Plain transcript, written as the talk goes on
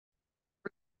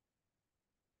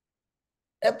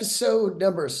episode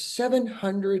number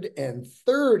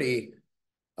 730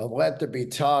 of Let There Be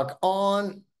Talk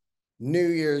on New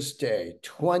Year's Day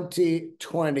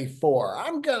 2024.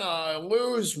 I'm going to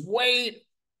lose weight.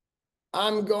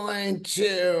 I'm going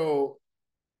to,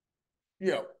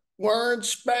 learn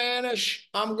Spanish.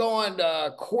 I'm going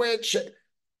to quit.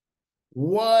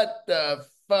 What the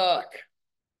fuck?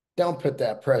 Don't put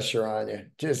that pressure on you.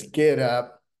 Just get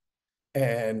up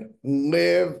and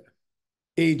live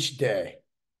each day.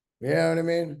 You know what I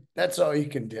mean? That's all you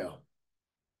can do.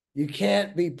 You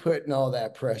can't be putting all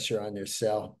that pressure on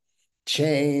yourself.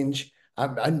 Change,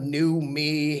 a new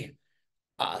me,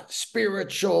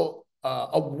 spiritual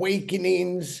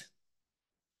awakenings,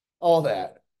 all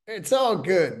that. It's all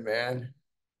good, man.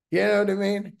 You know what I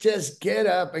mean? Just get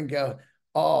up and go,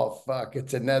 oh, fuck,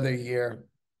 it's another year.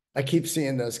 I keep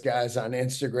seeing those guys on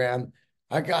Instagram.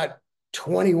 I got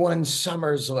 21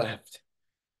 summers left.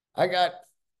 I got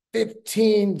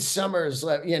 15 summers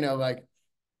left. Like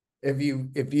if you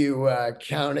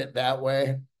count it that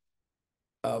way,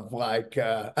 of like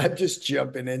I'm just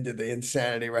jumping into the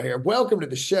insanity right here. Welcome to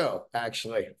the show,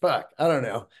 actually. Fuck, I don't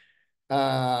know.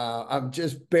 I'm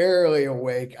just barely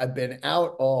awake. I've been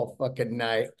out all fucking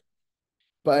night.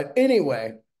 But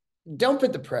anyway, don't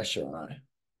put the pressure on it,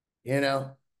 you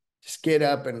know? Just get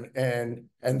up and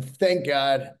thank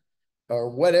God or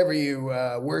whatever you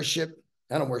worship.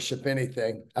 I don't worship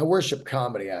anything. I worship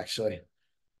comedy, actually.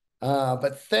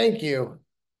 But thank you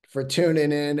for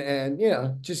tuning in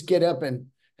and, just get up and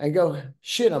go,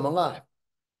 shit, I'm alive.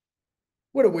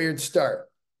 What a weird start.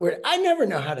 Weird. I never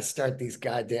know how to start these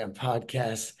goddamn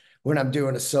podcasts when I'm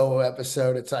doing a solo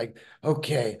episode. It's like,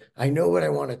 okay, I know what I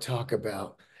want to talk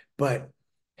about, but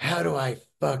how do I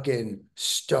fucking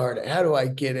start it? How do I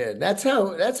get in? That's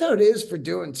how it is for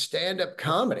doing stand-up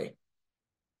comedy.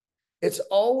 It's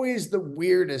always the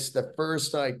weirdest the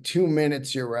first like 2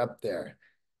 minutes you're up there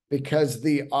because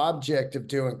the object of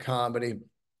doing comedy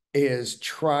is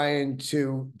trying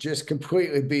to just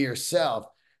completely be yourself.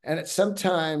 And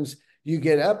sometimes you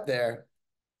get up there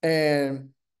and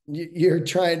you're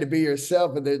trying to be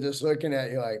yourself, and they're just looking at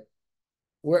you like,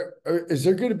 "Where is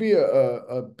there going to be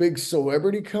a big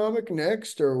celebrity comic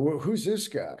next, or who's this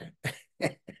guy?"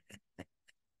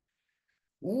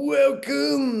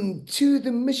 Welcome to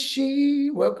the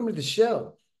machine. Welcome to the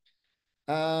show.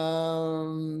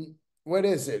 What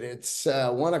is it? It's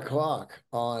 1 o'clock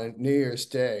on New Year's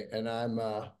Day, and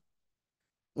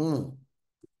mm,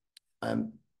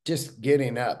 I'm just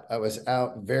getting up. I was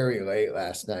out very late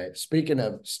last night. Speaking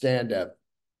of stand up,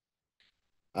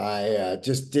 I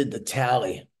just did the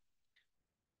tally.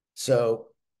 So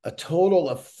a total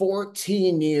of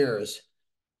 14 years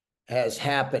has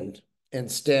happened in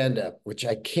stand up, which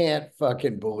I can't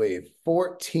fucking believe.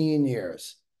 14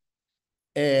 years.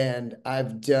 And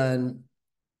I've done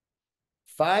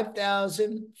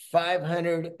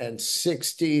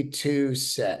 5,562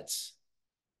 sets.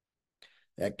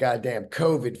 That goddamn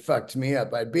COVID fucked me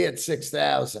up. I'd be at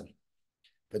 6,000,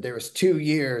 but there was 2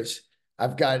 years.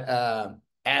 I've got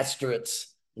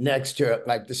asterisks next to it,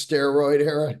 like the steroid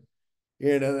era.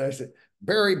 There's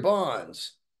Barry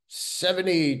Bonds,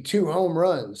 72 home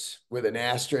runs with an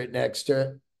asterisk next to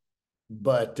it.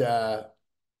 But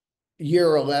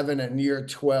year 11 and year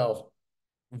 12,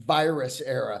 virus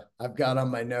era, I've got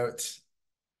on my notes,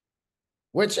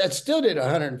 which I still did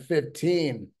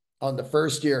 115 on the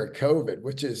first year of COVID,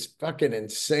 which is fucking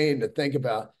insane to think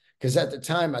about. Because at the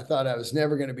time, I thought I was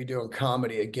never going to be doing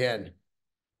comedy again.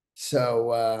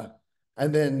 So,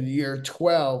 and then year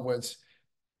 12 was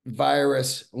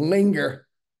virus linger.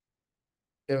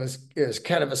 It was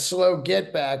kind of a slow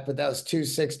get back, but that was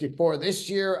 264. This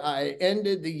year, I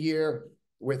ended the year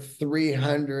with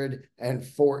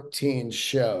 314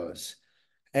 shows.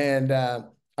 And I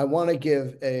want to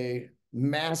give a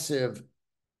massive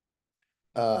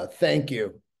thank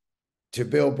you to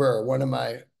Bill Burr, one of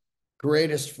my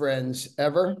greatest friends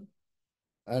ever,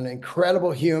 an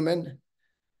incredible human,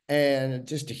 and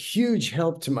just a huge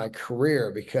help to my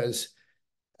career because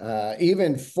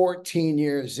even 14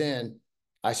 years in,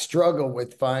 I struggle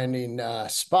with finding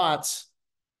spots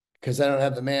because I don't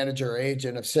have the manager or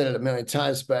agent. I've said it a million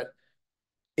times, but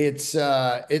it's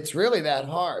really that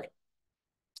hard.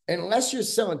 Unless you're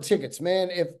selling tickets, man.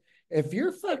 If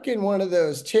you're fucking one of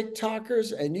those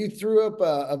TikTokers and you threw up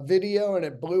a video and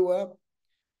it blew up,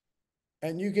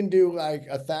 and you can do like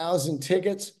 1,000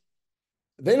 tickets,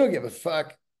 they don't give a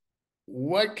fuck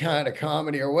what kind of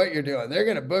comedy or what you're doing. They're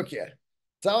gonna book you.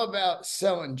 It's all about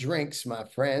selling drinks, my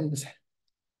friends.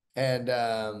 And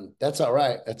that's all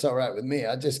right. That's all right with me.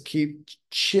 I just keep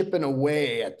chipping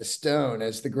away at the stone,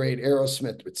 as the great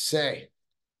Aerosmith would say.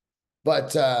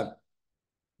 But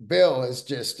Bill has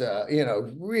just,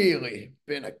 really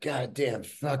been a goddamn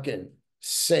fucking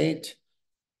saint,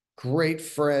 great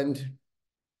friend.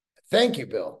 Thank you,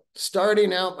 Bill.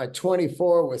 Starting out my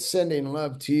 24 with sending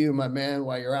love to you, my man,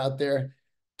 while you're out there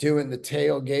doing the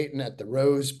tailgating at the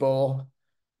Rose Bowl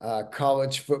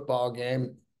college football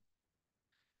game.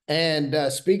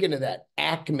 And speaking of that,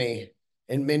 Acme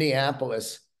in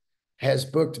Minneapolis has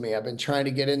booked me. I've been trying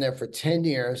to get in there for 10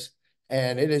 years,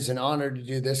 and it is an honor to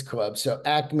do this club. So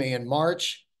Acme in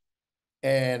March.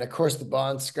 And of course, the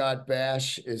Bon Scott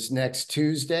Bash is next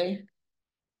Tuesday,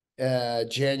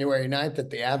 January 9th at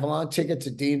the Avalon. Ticket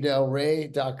to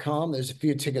deandelray.com. There's a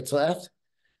few tickets left.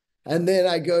 And then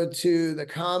I go to the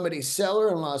Comedy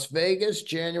Cellar in Las Vegas,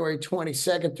 January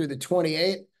 22nd through the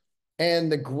 28th.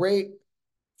 And the great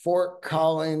Fort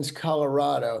Collins,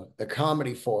 Colorado, the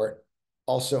Comedy Fort,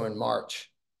 also in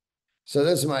March. So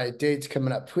those are my dates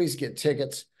coming up. Please get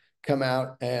tickets, come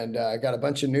out, and I got a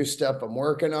bunch of new stuff I'm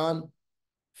working on.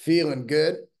 Feeling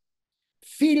good.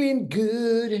 Feeling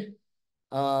good.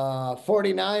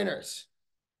 49ers.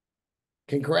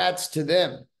 Congrats to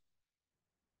them.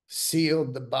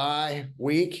 Sealed the bye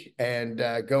week and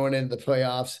going into the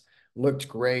playoffs. Looked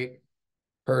great.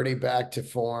 Purdy back to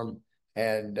form.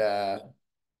 And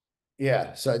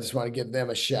yeah, so I just want to give them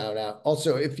a shout out.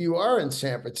 Also, if you are in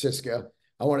San Francisco,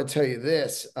 I want to tell you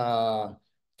this.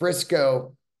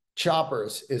 Frisco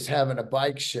Choppers is having a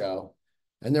bike show.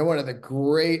 And they're one of the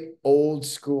great old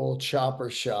school chopper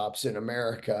shops in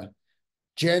America.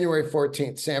 January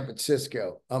 14th, San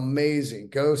Francisco. Amazing.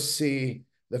 Go see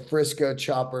the Frisco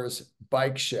Choppers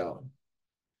bike show.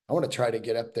 I want to try to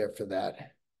get up there for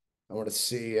that. I want to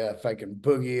see if I can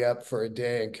boogie up for a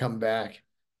day and come back.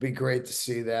 Be great to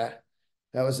see that.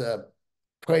 That was a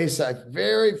place,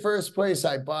 very first place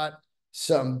I bought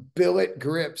some billet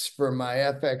grips for my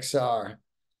FXR.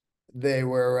 They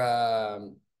were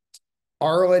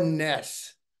Arlen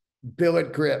Ness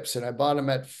billet grips, and I bought them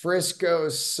at Frisco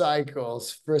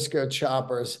Cycles, Frisco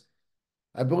Choppers.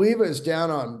 I believe it was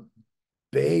down on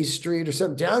Bay Street or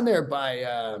something, down there by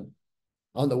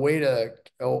on the way to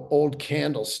old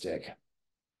Candlestick.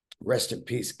 Rest in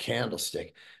peace, Candlestick.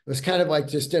 It was kind of like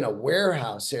just in a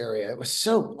warehouse area. It was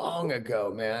so long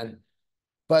ago, man.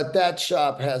 But that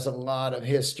shop has a lot of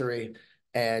history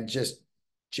and just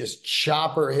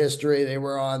chopper history. They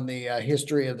were on the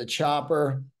history of the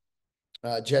chopper,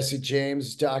 Jesse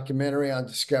James documentary on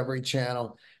Discovery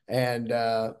Channel. And,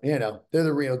 they're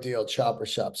the real deal chopper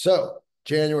shop. So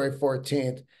January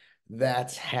 14th,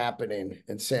 that's happening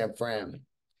in San Fran.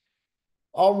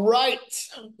 All right,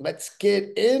 let's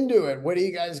get into it. What are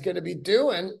you guys going to be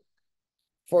doing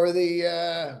for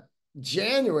the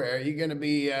January? Are you going to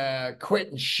be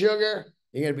quitting sugar?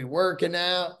 You're going to be working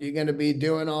out? You're going to be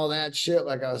doing all that shit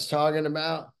like I was talking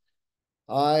about?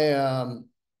 I've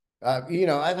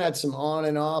had some on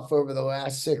and off over the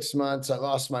last 6 months. I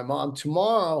lost my mom.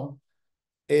 Tomorrow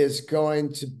is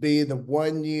going to be the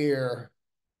 1 year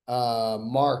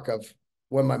mark of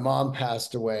when my mom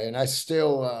passed away. And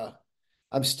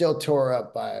I'm still tore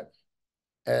up by it.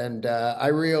 And I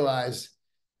realize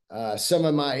some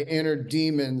of my inner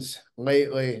demons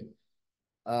lately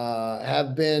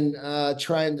have been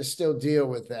trying to still deal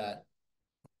with that,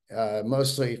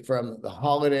 mostly from the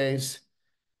holidays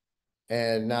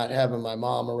and not having my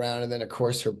mom around. And then, of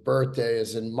course, her birthday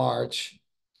is in March.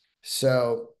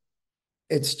 So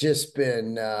it's just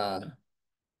been,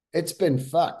 it's been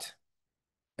fucked.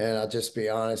 And I'll just be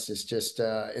honest, it's just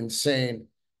insane.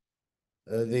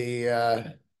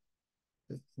 The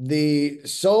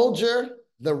soldier,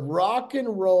 the rock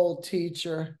and roll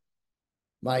teacher,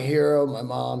 my hero, my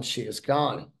mom, she is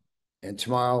gone. And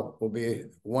tomorrow will be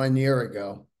 1 year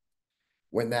ago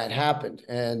when that happened.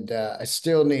 And I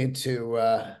still need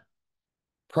to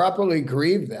properly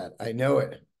grieve that. I know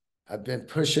it. I've been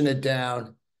pushing it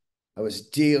down. I was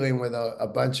dealing with a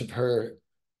bunch of her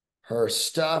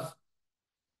stuff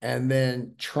and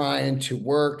then trying to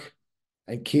work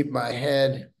and keep my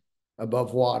head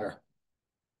above water.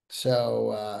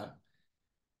 So,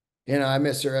 I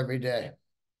miss her every day.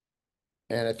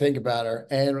 And I think about her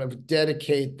and I would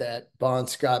dedicate that Bon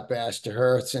Scott Bash to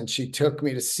her since she took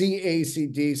me to see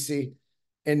AC/DC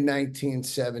in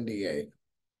 1978.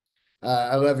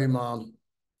 I love you, Mom,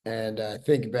 and I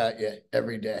think about you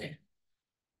every day.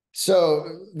 So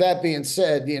that being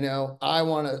said, I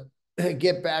want to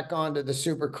get back onto the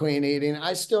super clean eating.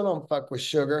 I still don't fuck with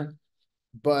sugar,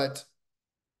 but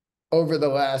over the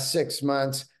last 6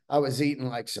 months, I was eating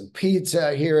like some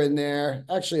pizza here and there.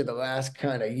 Actually, the last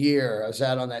kind of year, I was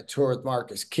out on that tour with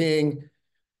Marcus King.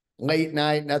 Late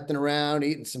night, nothing around,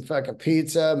 eating some fucking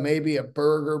pizza, maybe a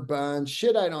burger bun.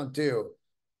 Shit I don't do.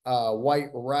 white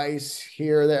rice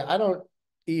here or there. I don't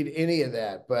eat any of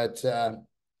that, but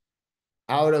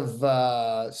out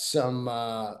of some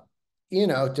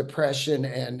depression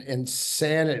and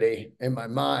insanity in my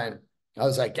mind, I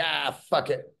was like, fuck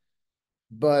it.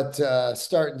 But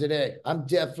starting today, I'm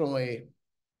definitely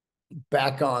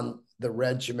back on the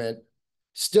regiment.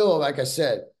 Still, like I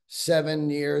said, 7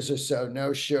 years or so,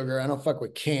 no sugar. I don't fuck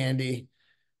with candy,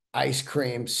 ice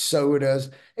cream, sodas.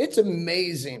 It's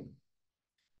amazing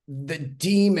the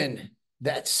demon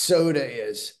that soda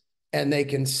is, and they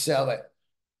can sell it.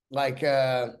 Like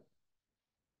they'll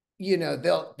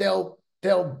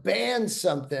ban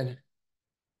something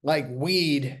like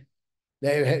weed.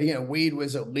 Weed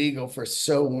was illegal for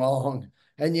so long,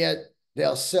 and yet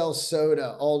they'll sell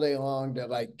soda all day long to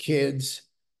like kids.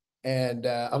 And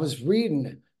I was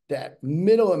reading that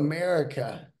middle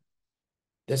America,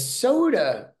 the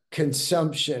soda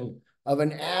consumption of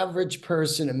an average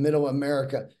person in middle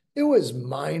America, it was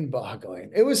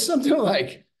mind-boggling. It was something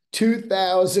like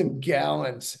 2,000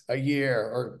 gallons a year,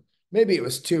 or maybe it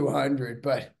was 200,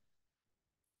 but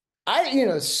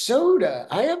soda,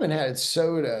 I haven't had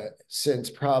soda since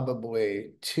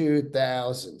probably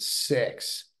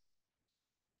 2006.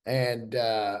 And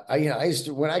I used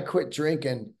to, when I quit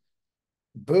drinking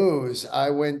booze, I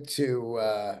went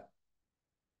to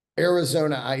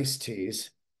Arizona iced teas,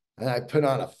 and I put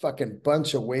on a fucking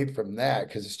bunch of weight from that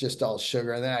because it's just all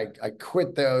sugar. And then I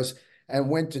quit those and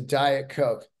went to Diet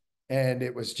Coke, and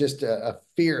it was just a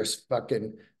fierce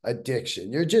fucking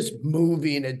addiction. You're just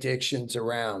moving addictions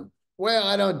around. Well,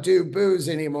 I don't do booze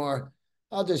anymore.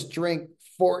 I'll just drink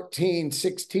 14,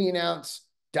 16-ounce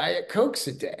Diet Cokes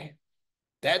a day.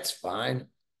 That's fine.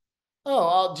 Oh,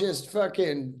 I'll just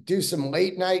fucking do some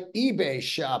late night eBay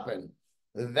shopping.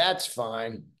 That's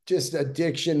fine. Just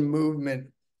addiction movement.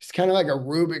 It's kind of like a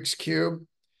Rubik's Cube.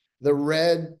 The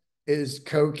red is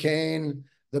cocaine.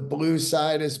 The blue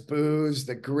side is booze.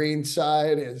 The green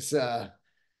side is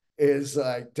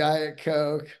like Diet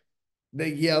Coke. The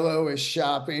yellow is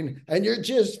shopping. And you're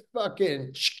just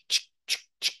fucking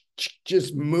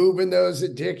just moving those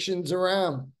addictions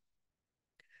around.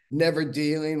 Never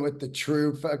dealing with the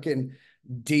true fucking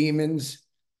demons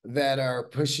that are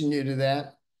pushing you to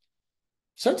that.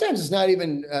 Sometimes it's not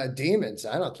even demons,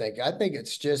 I don't think. I think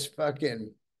it's just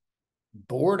fucking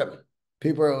boredom.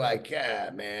 People are like, yeah,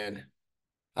 man.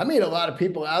 I meet a lot of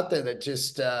people out there that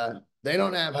just they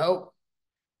don't have hope.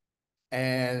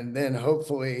 And then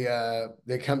hopefully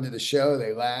they come to the show,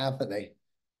 they laugh, and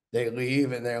they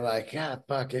leave, and they're like,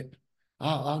 fuck it.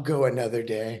 I'll go another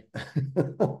day.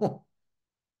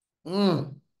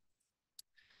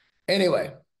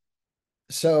 Anyway,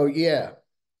 so yeah,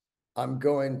 I'm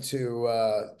going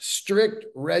to strict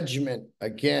regiment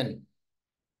again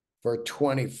for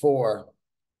 24.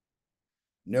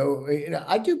 No,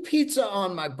 I do pizza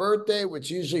on my birthday,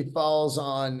 which usually falls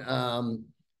on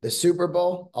the Super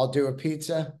Bowl. I'll do a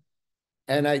pizza.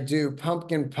 And I do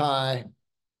pumpkin pie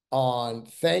on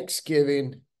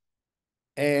Thanksgiving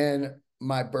and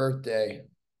my birthday,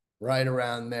 right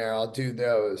around there. I'll do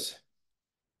those,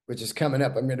 which is coming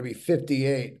up. I'm going to be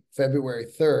 58, February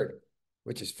 3rd,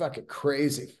 which is fucking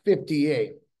crazy.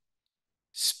 58.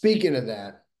 Speaking of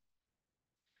that,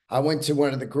 I went to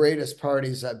one of the greatest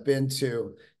parties I've been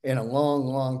to in a long,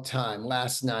 long time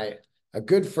last night. A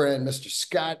good friend, Mr.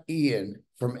 Scott Ian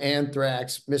from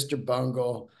Anthrax, Mr.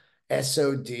 Bungle,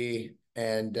 SOD,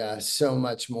 and so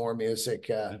much more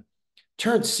music,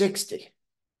 turned 60.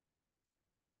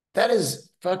 That is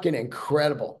fucking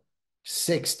incredible.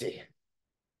 60.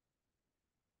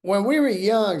 When we were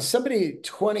young, somebody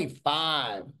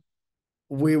 25,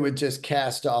 we would just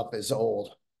cast off as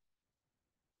old.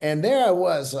 And there I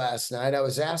was last night. I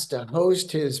was asked to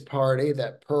host his party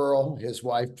that Pearl, his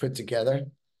wife, put together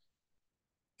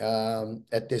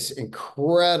at this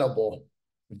incredible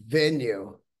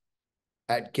venue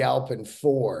at Galpin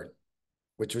Ford,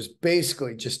 which was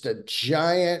basically just a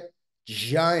giant,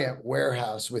 giant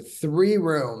warehouse with 3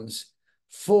 rooms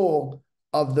full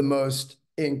of the most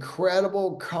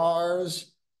incredible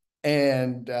cars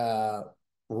and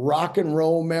rock and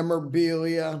roll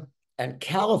memorabilia and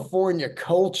California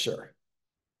culture.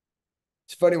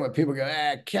 It's funny when people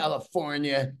go,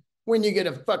 California, when you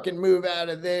gonna fucking move out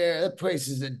of there? That place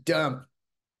is a dump.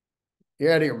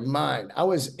 You're out of your mind. I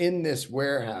was in this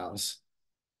warehouse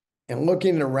and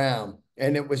looking around,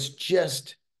 and it was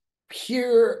just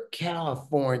pure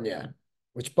California,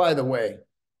 which, by the way,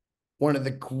 one of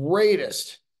the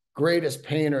greatest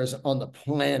painters on the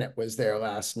planet was there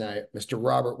last night, Mr.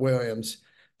 Robert Williams,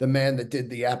 the man that did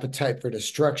the Appetite for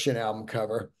Destruction album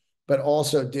cover, but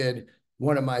also did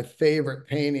one of my favorite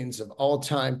paintings of all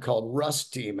time called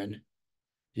Rust Demon,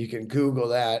 You can Google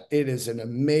that. It is an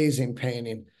amazing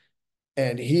painting.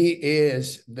 And he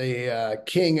is the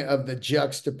king of the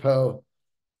juxtapo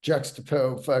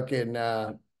fucking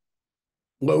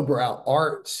lowbrow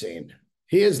art scene.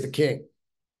 He is the king.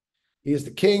 He is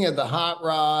the king of the hot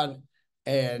rod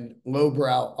and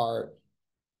lowbrow art.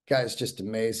 Guy's just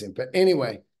amazing. But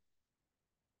anyway,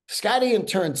 Scott Ian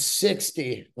turned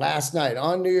 60 last night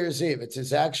on New Year's Eve. It's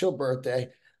his actual birthday.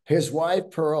 His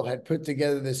wife, Pearl, had put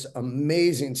together this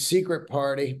amazing secret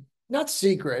party. Not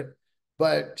secret,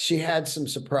 but she had some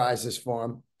surprises for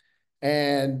him.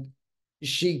 And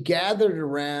she gathered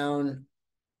around,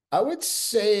 I would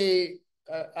say,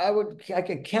 I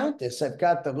could count this. I've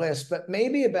got the list, but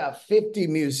maybe about 50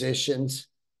 musicians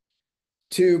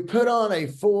to put on a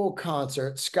full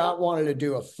concert. Scott wanted to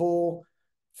do a full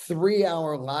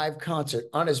 3-hour live concert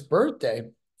on his birthday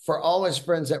for all his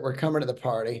friends that were coming to the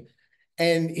party.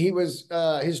 And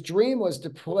his dream was to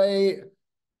play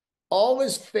all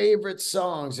his favorite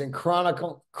songs in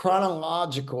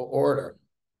chronological order,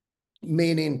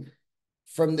 meaning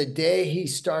from the day he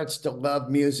starts to love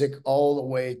music all the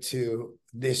way to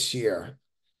this year.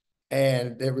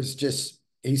 And it was just,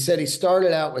 he said he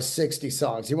started out with 60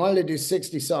 songs. He wanted to do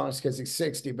 60 songs because he's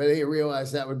 60, but he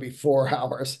realized that would be 4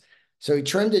 hours. So he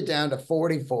trimmed it down to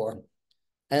 44.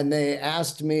 And they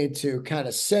asked me to kind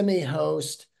of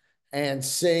semi-host and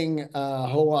sing a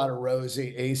whole lot of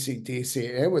Rosie, AC/DC.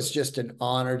 It was just an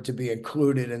honor to be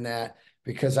included in that,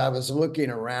 because I was looking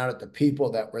around at the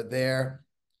people that were there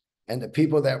and the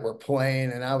people that were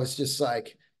playing. And I was just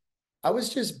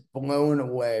blown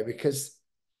away, because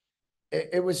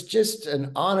it was just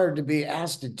an honor to be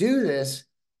asked to do this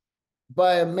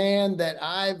by a man that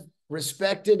I've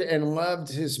respected and loved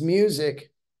his music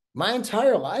my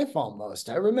entire life almost.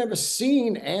 I remember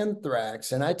seeing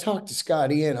Anthrax, and I talked to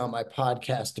Scott Ian on my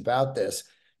podcast about this.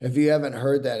 If you haven't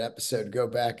heard that episode, go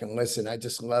back and listen. I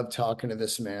just love talking to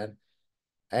this man.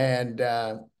 And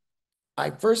I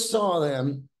first saw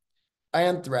them,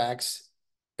 Anthrax,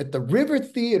 at the River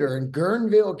Theater in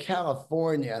Guerneville,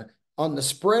 California, on the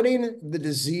Spreading the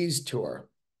Disease tour,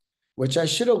 which I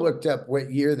should have looked up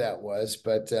what year that was,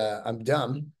 but I'm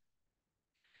dumb.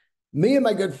 Me and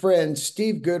my good friend,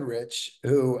 Steve Goodrich,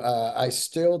 who I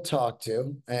still talk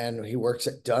to, and he works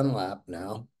at Dunlap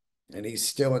now, and he's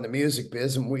still in the music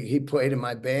biz, and he played in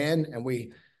my band, and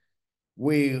we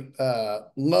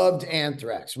loved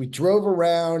Anthrax. We drove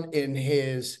around in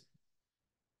his,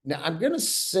 now I'm going to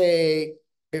say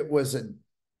it was a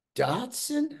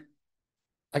Datsun.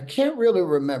 I can't really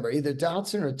remember, either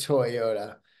Datsun or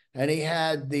Toyota. And he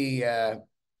had the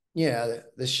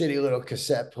shitty little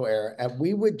cassette player. And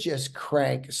we would just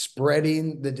crank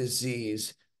Spreading the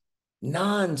Disease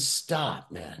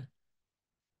nonstop, man.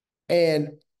 And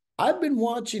I've been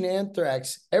watching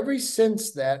Anthrax ever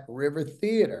since that River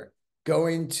Theater,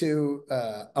 going to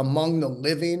Among the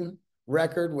Living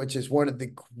record, which is one of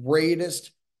the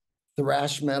greatest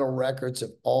thrash metal records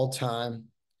of all time.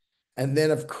 And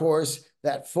then, of course,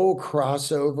 that full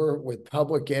crossover with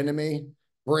Public Enemy,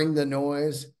 Bring the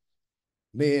Noise.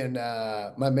 Me and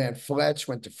my man Fletch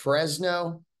went to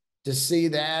Fresno to see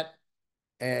that.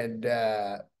 And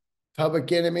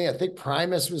Public Enemy, I think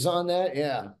Primus was on that.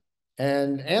 Yeah.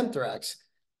 And Anthrax,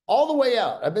 all the way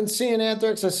out. I've been seeing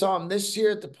Anthrax. I saw him this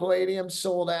year at the Palladium,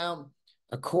 sold out.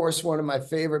 Of course, one of my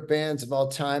favorite bands of all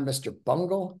time, Mr.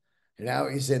 Bungle. And now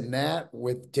he's in that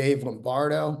with Dave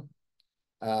Lombardo.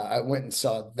 I went and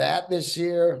saw that this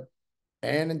year,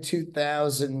 and in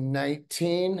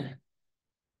 2019,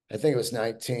 I think it was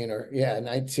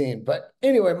 19. But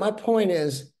anyway, my point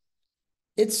is,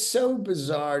 it's so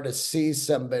bizarre to see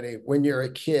somebody when you're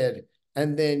a kid,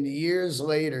 and then years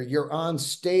later, you're on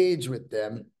stage with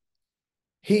them.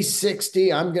 He's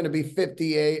 60, I'm going to be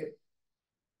 58.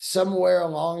 Somewhere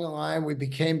along the line, we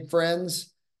became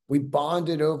friends. We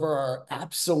bonded over our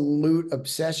absolute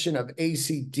obsession of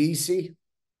AC/DC.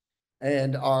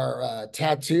 And our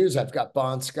tattoos, I've got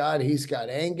Bon Scott, he's got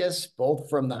Angus,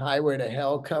 both from the Highway to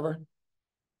Hell cover.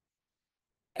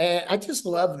 And I just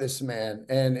love this man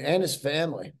and his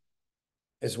family,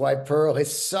 his wife Pearl,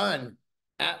 his son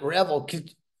at Revel.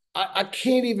 I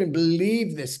can't even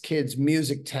believe this kid's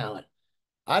music talent.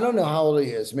 I don't know how old he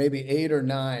is, maybe 8 or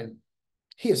 9.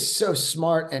 He is so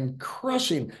smart and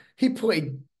crushing. He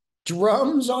played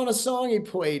drums on a song, he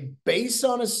played bass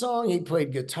on a song, he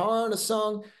played guitar on a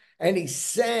song, and he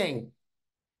sang.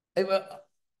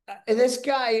 This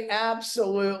guy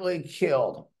absolutely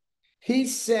killed. He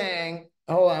sang,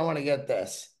 hold on, I want to get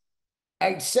this.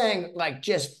 I sang like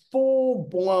just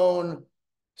full-blown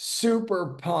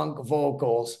super punk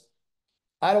vocals.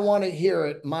 I Don't Want to Hear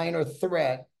It, Minor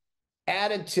Threat,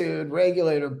 Attitude,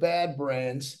 Regulator, Bad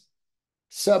Brains,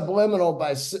 Subliminal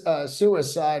by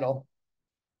Suicidal.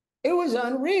 It was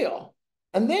unreal.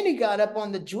 And then he got up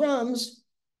on the drums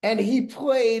and he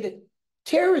played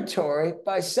Territory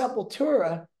by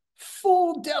Sepultura,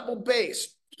 full double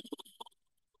bass.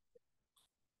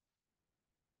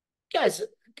 Guy's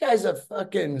a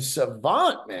fucking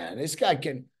savant, man. This guy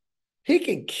he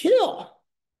can kill.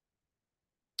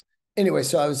 Anyway,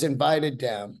 so I was invited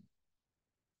down,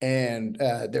 and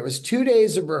there was 2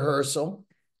 days of rehearsal,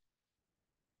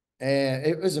 and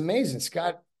it was amazing.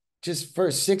 Scott, just for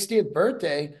his 60th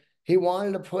birthday, he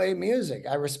wanted to play music.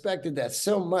 I respected that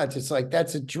so much. It's like,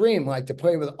 that's a dream, like to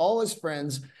play with all his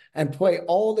friends and play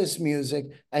all this music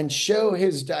and show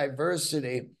his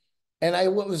diversity. And I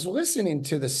was listening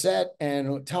to the set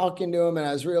and talking to him, and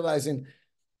I was realizing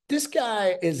this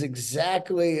guy is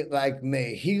exactly like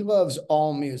me. He loves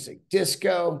all music,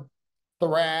 disco,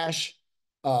 thrash,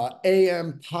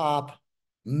 AM pop,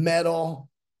 metal,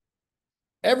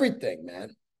 everything,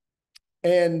 man.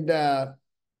 And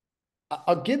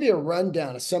I'll give you a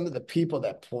rundown of some of the people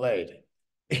that played.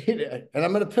 And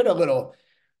I'm going to put a little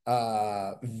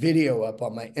video up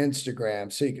on my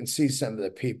Instagram so you can see some of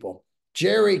the people.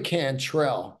 Jerry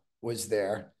Cantrell was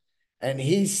there, and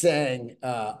he sang,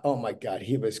 oh my God,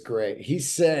 he was great. He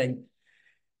sang,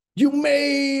 "You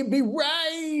May Be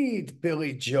Right,"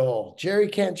 Billy Joel. Jerry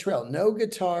Cantrell, no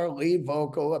guitar, lead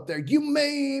vocal up there. "You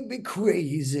may be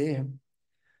crazy."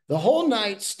 The whole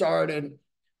night started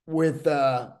with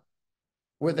a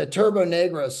Turbo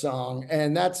Negro song,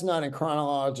 and that's not in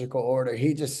chronological order.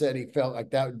 He just said he felt like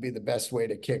that would be the best way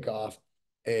to kick off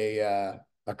a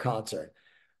concert.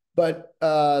 But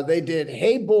they did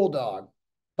 "Hey Bulldog"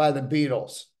 by the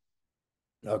Beatles.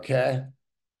 Okay.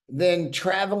 Then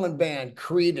traveling band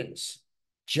Creedence,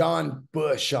 John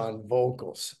Bush on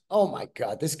vocals. Oh my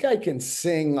God, this guy can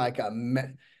sing like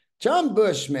John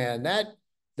Bush, man.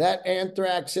 That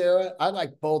Anthrax era, I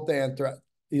like both Anthrax.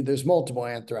 There's multiple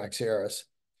Anthrax eras,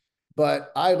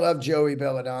 but I love Joey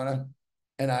Belladonna,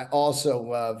 and I also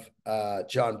love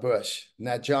John Bush. And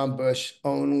that John Bush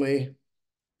Only,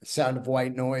 Sound of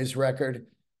White Noise record,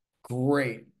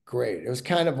 great, great. It was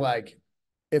kind of like,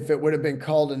 if it would have been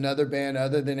called another band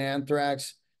other than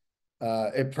Anthrax,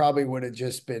 it probably would have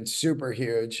just been super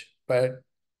huge. But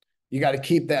you got to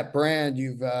keep that brand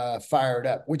you've fired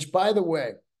up, which, by the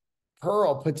way,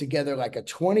 Pearl put together like a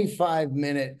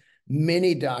 25-minute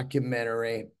mini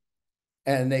documentary,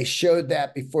 and they showed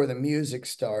that before the music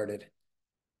started.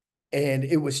 And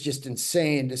it was just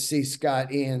insane to see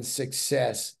Scott Ian's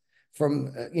success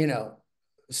from,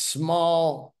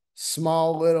 small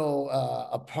little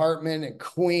apartment in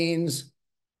Queens.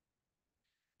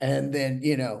 And then,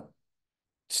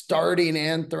 starting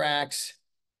Anthrax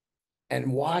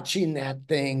and watching that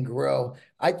thing grow.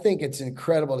 I think it's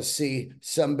incredible to see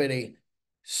somebody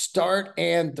start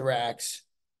Anthrax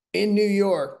in New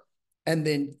York, and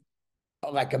then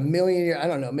like a million years, I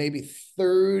don't know, maybe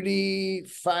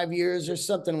 35 years or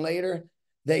something later,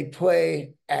 they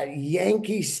play at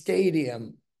Yankee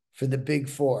Stadium for the Big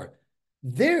Four.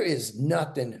 There is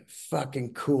nothing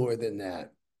fucking cooler than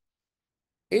that.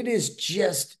 It is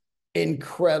just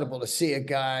incredible to see a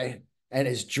guy and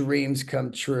his dreams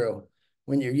come true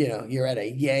when you're at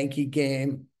a Yankee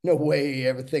game. No way you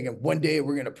ever thinking one day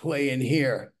we're going to play in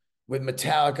here with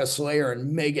Metallica, Slayer,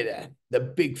 and Megadeth, the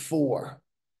Big Four.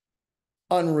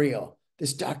 Unreal.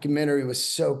 This documentary was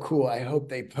so cool. I hope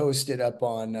they post it up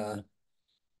on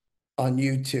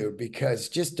YouTube, because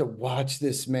just to watch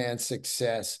this man's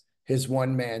success, his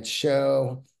one-man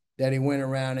show that he went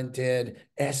around and did,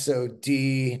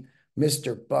 SOD,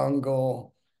 Mr.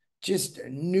 Bungle, just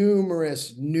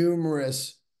numerous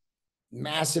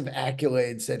massive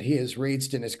accolades that he has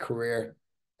reached in his career.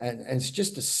 And it's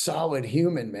just a solid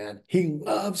human, man. He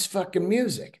loves fucking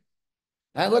music.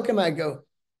 I look at him, I go,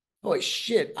 holy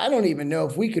shit, I don't even know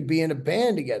if we could be in a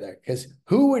band together, because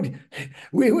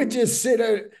we would just sit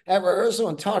at rehearsal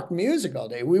and talk music all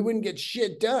day. We wouldn't get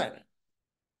shit done.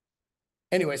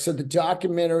 Anyway, so the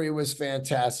documentary was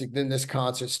fantastic. Then this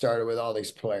concert started with all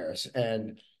these players,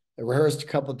 and they rehearsed a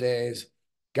couple days,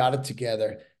 got it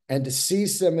together. And to see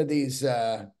some of these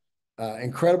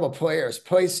incredible players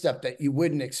play stuff that you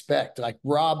wouldn't expect, like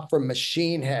Rob from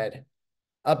Machine Head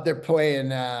up there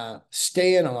playing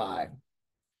Staying Alive,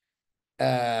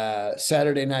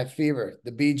 Saturday Night Fever,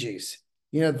 the Bee Gees.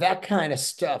 That kind of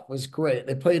stuff was great.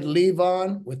 They played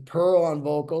Levon with Pearl on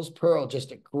vocals. Pearl,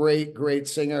 just a great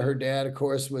singer. Her dad, of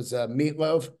course, was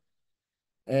Meatloaf.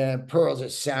 And Pearl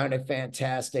just sounded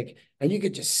fantastic. And you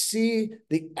could just see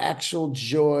the actual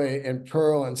joy in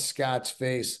Pearl and Scott's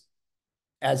face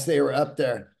as they were up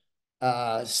there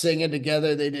singing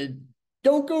together. They did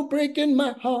Don't Go Breaking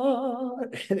My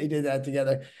Heart. They did that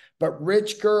together. But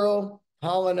Rich Girl,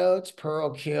 Hall & Oates,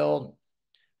 Pearl Killed.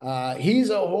 He's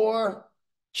a Whore,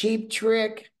 Cheap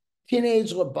Trick,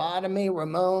 Teenage Lobotomy,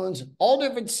 Ramones, all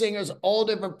different singers, all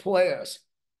different players.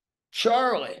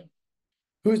 Charlie,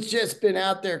 who's just been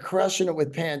out there crushing it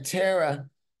with Pantera.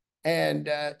 And,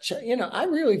 I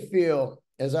really feel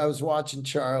as I was watching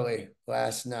Charlie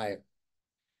last night,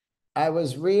 I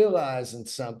was realizing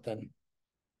something.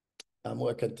 I'm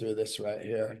looking through this right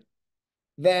here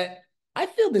that I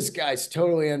feel this guy's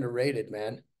totally underrated,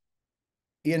 man.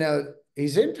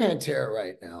 He's in Pantera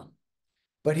right now,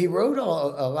 but he wrote a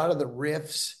lot of the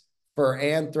riffs for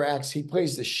Anthrax. He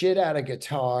plays the shit out of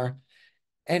guitar.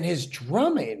 And his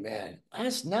drumming, man,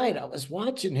 last night I was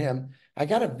watching him. I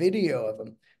got a video of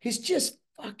him. He's just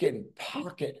fucking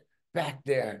pocket back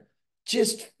there,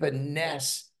 just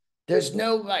finesse. There's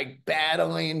no like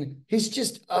battling. He's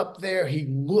just up there. He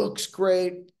looks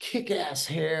great, kick-ass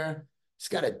hair. He's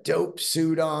got a dope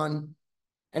suit on.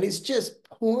 And he's just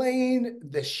playing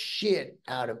the shit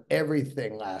out of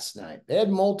everything last night. They had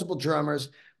multiple drummers,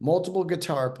 multiple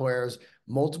guitar players,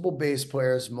 multiple bass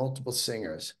players, multiple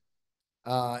singers.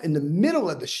 In the middle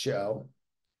of the show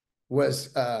was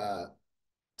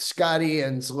Scott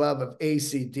Ian's love of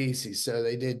AC/DC. So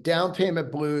they did Down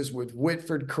Payment Blues with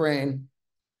Whitford Crane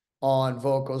on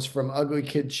vocals from Ugly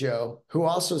Kid Joe, who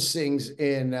also sings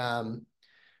in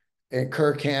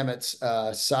Kirk Hammett's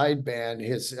side band,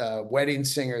 his wedding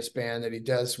singers band that he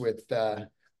does with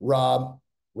Rob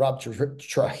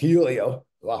Trujillo.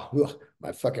 Wow,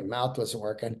 my fucking mouth wasn't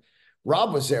working.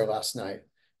 Rob was there last night.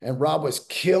 And Rob was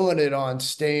killing it on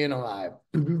Staying Alive.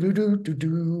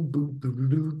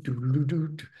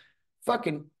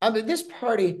 Fucking, I mean, this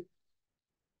party,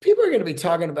 people are going to be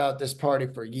talking about this party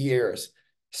for years.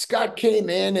 Scott came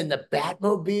in the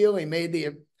Batmobile. He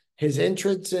made his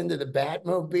entrance into the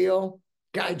Batmobile.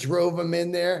 Guy drove him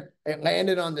in there. It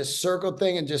landed on this circle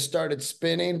thing and just started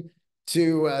spinning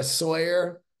to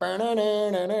Slayer.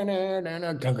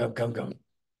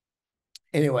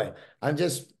 Anyway, I'm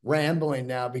just rambling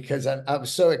now because I'm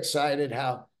so excited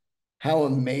how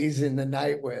amazing the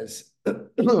night was.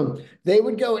 They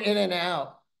would go in and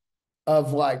out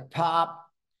of like pop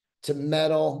to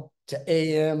metal to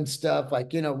AM stuff,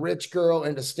 like, Rich Girl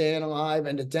into Staying Alive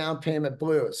into Down Payment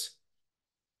Blues.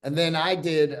 And then I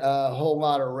did a whole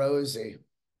lot of Rosie,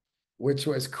 which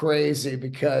was crazy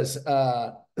because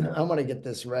I'm going to get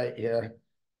this right here.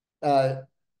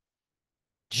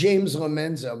 James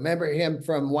Lomenzo, remember him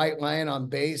from White Lion on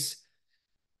bass?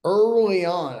 Early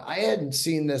on, I hadn't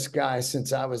seen this guy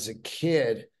since I was a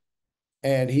kid,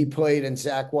 and he played in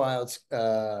Zakk Wylde's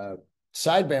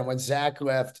side band. When Zakk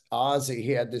left Ozzy,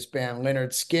 he had this band, Lynyrd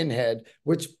Skynyrd,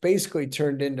 which basically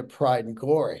turned into Pride and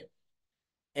Glory.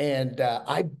 And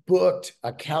I booked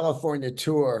a California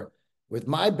tour with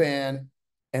my band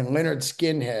and Lynyrd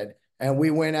Skynyrd, and we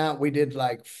went out. We did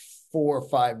like 4 or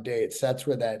 5 dates. That's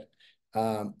where that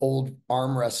old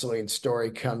arm wrestling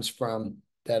story comes from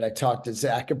that I talked to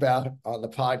Zakk about on the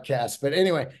podcast. But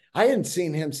anyway, I hadn't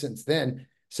seen him since then.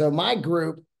 So my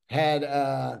group had,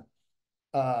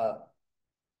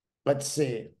 let's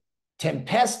see,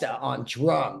 Tempesta on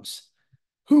drums,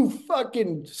 who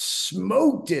fucking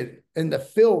smoked it in the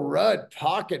Phil Rudd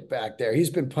pocket back there. He's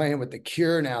been playing with The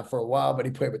Cure now for a while, but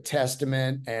he played with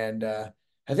Testament, and I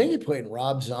think he played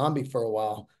Rob Zombie for a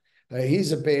while.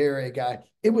 He's a Bay Area guy.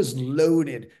 It was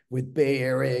loaded with Bay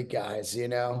Area guys,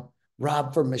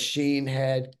 Rob from Machine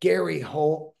Head, Gary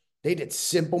Holt. They did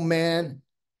Simple Man.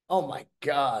 Oh my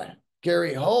God.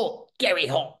 Gary Holt.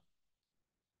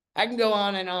 I can go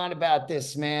on and on about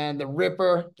this, man. The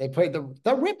Ripper. They played the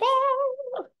Ripper.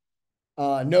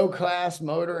 No Class,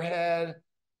 Motorhead.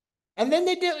 And then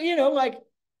they did,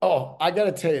 I got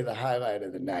to tell you the highlight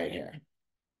of the night here.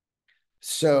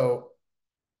 So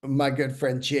my good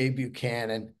friend Jay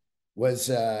Buchanan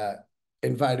was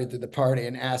invited to the party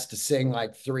and asked to sing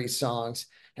like 3 songs.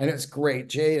 And it's great.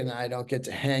 Jay and I don't get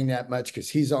to hang that much because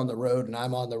he's on the road and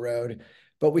I'm on the road.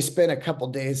 But we spent a couple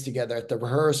days together at the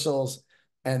rehearsals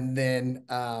and then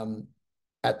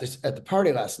at the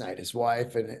party last night. His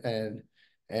wife and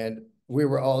we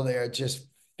were all there, just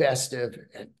festive.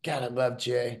 And God, I love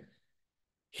Jay.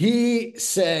 He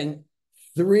sang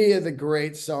 3 of the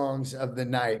great songs of the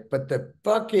night, but the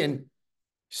fucking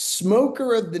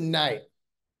smoker of the night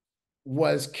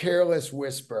was Careless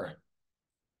Whisper.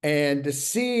 And to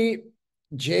see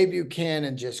Jay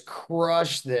Buchanan just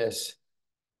crush this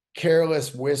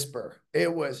Careless Whisper,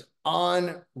 it was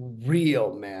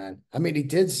unreal, man. I mean, he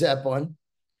did Zeppelin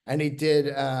and he did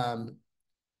some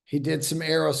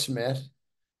Aerosmith.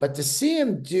 But to see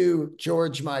him do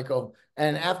George Michael,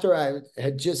 and after I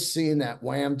had just seen that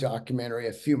Wham documentary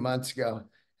a few months ago,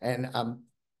 and I'm,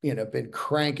 been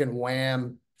cranking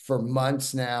Wham for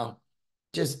months now,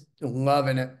 just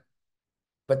loving it.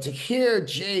 But to hear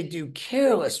Jay do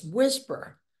Careless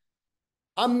Whisper,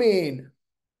 I mean,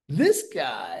 this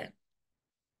guy,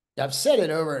 I've said it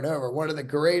over and over, one of the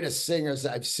greatest singers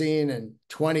I've seen in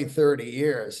 20, 30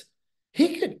 years.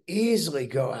 He could easily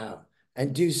go out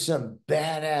and do some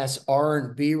badass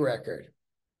R&B record,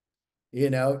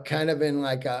 kind of in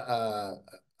like a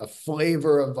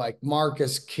flavor of like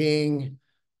Marcus King,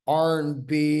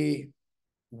 R&B,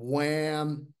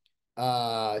 Wham,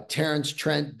 Terrence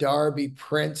Trent D'Arby,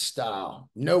 Prince style.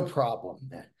 No problem,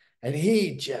 man. And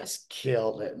he just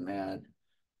killed it, man.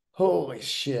 Holy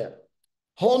shit.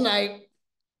 Whole night,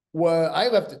 well, I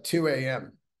left at 2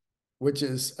 a.m., which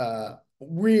is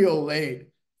real late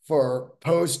for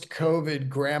post-COVID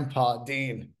Grandpa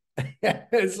Dean.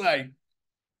 It's like,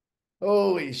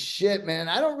 holy shit, man.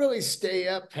 I don't really stay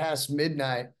up past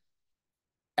midnight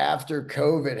after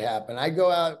COVID happened. I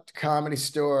go out to Comedy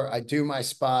Store, I do my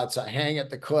spots, I hang at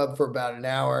the club for about an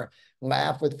hour,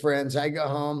 laugh with friends. I go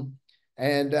home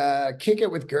and kick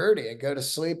it with Gertie and go to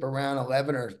sleep around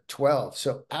 11 or 12.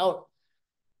 So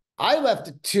I left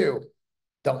at 2.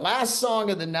 The last song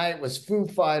of the night was Foo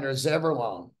Fighters'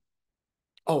 Everlong.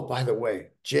 Oh, by the way,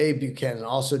 Jay Buchanan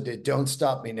also did Don't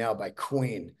Stop Me Now by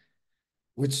Queen,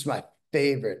 which is my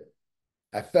favorite.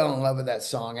 I fell in love with that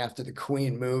song after the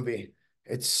Queen movie.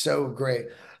 It's so great.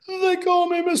 They call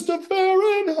me Mr.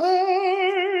 Fahrenheit.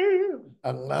 I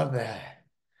love that.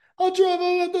 I'll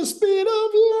travel at the speed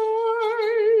of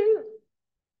light.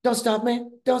 Don't stop me.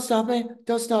 Don't stop me.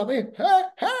 Don't stop me. Hey,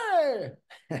 hey.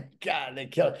 God, they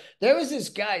killed it. There was this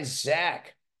guy,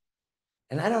 Zach,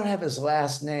 and I don't have his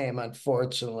last name,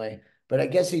 unfortunately, but I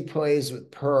guess he plays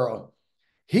with Pearl.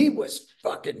 He was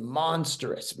fucking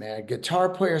monstrous, man. Guitar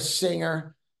player,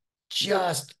 singer,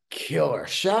 just killer.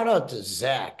 Shout out to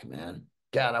Zach, man.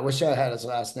 God, I wish I had his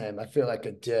last name. I feel like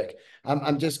a dick.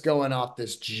 I'm just going off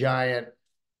this giant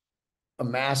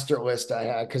master list I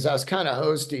had because I was kind of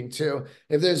hosting too.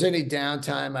 If there's any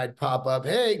downtime, I'd pop up.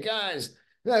 Hey guys,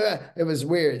 it was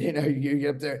weird, you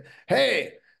get up there.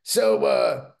 Hey,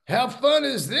 so how fun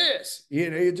is this?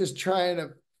 You're just trying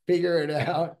to figure it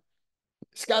out.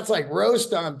 Scott's like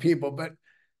roast on people, but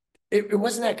it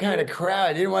wasn't that kind of crowd.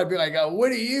 You didn't want to be like, oh,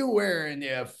 what are you wearing,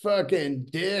 you fucking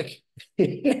dick?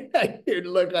 You'd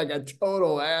look like a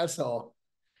total asshole.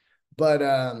 But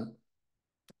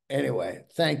anyway,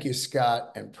 thank you,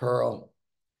 Scott and Pearl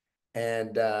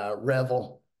and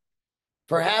Revel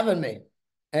for having me.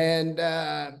 And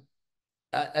it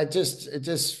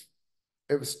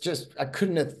was just, I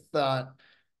couldn't have thought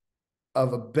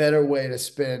of a better way to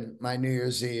spend my New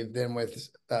Year's Eve than with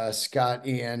Scott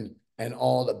Ian and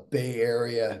all the Bay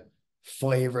Area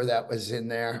flavor that was in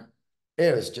there.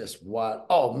 It was just what?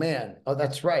 Oh man. Oh,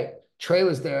 that's right. Trey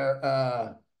was there.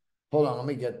 Hold on, let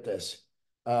me get this.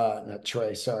 Not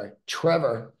Trey, sorry.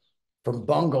 Trevor from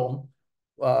Bungle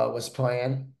was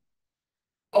playing.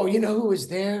 Oh, you know who was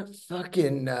there?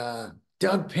 Fucking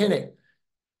Doug Pinnick,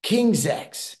 King's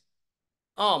X.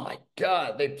 Oh my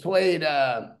God. They played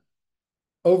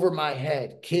Over My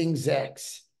Head, King's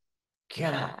X.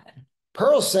 God.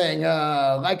 Pearl sang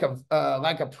like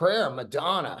a prayer,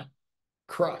 Madonna,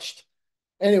 crushed.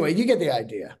 Anyway, you get the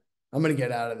idea. I'm gonna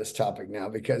get out of this topic now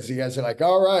because you guys are like,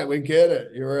 all right, we get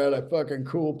it. You were at a fucking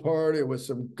cool party with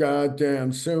some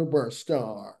goddamn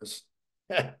superstars.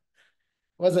 It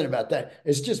wasn't about that.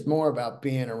 It's just more about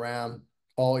being around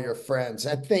all your friends.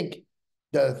 I think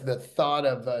the thought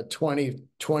of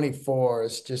 2024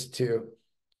 is just to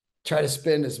try to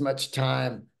spend as much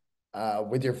time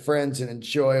with your friends and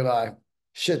enjoy life.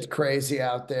 Shit's crazy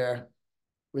out there.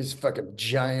 It was a fucking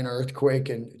giant earthquake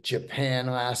in Japan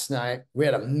last night. We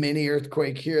had a mini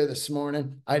earthquake here this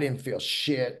morning. I didn't feel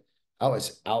shit. I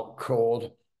was out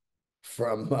cold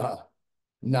from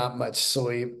not much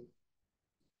sleep.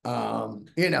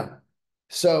 You know,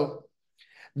 so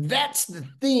that's the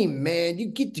theme, man. You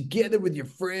get together with your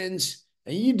friends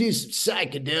and you do some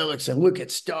psychedelics and look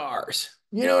at stars.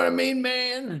 You know what I mean,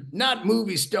 man? Not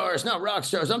movie stars, not rock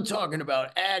stars. I'm talking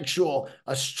about actual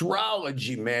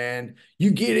astrology, man.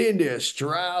 You get into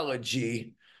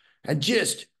astrology and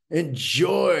just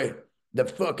enjoy the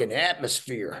fucking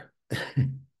atmosphere.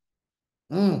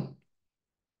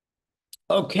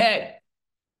 Okay.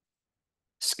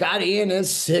 Scott Ian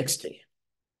is 60.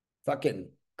 Fucking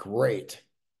great.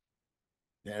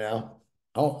 I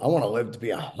want to live to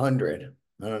be 100.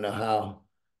 I don't know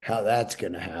how that's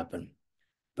going to happen.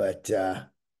 But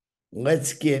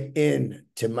let's get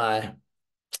into my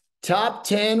Top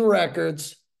 10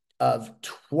 records of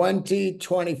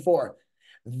 2024.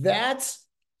 That's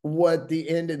what the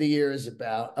end of the year is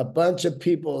about. A bunch of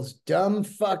people's dumb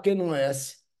fucking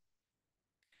lists.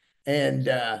 And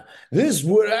this is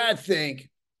what I think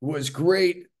was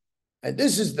great. And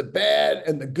this is the bad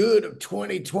and the good of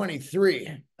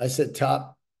 2023. I said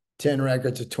top 10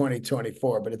 records of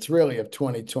 2024, but it's really of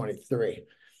 2023.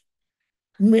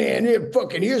 Man,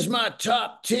 here's my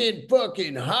top 10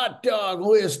 fucking hot dog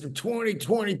list of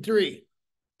 2023.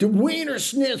 The Wiener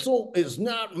Schnitzel is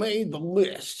not made the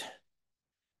list.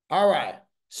 All right.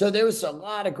 So there was a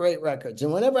lot of great records.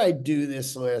 And whenever I do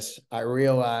this list, I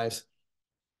realize,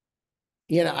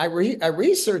 I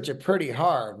research it pretty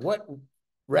hard. What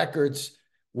records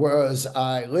was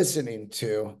I listening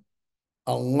to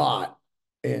a lot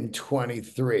in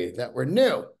 23 that were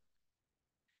new?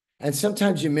 And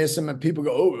sometimes you miss them and people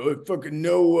go, oh, I fucking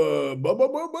know, you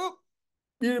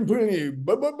didn't put any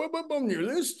on your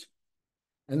list.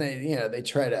 And they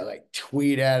try to like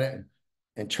tweet at it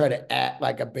and try to act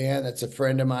like a band that's a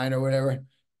friend of mine or whatever,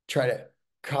 try to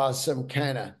cause some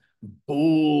kind of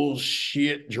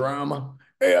bullshit drama.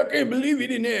 Hey, I can't believe you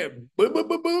didn't have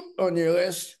on your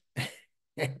list.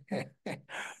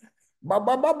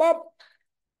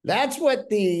 That's what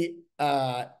the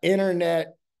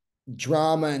internet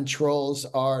drama and trolls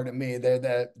are to me.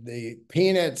 They're the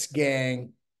Peanuts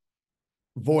gang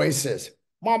voices.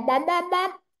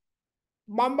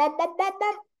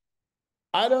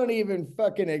 I don't even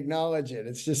fucking acknowledge it.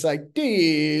 It's just like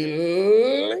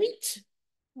delete.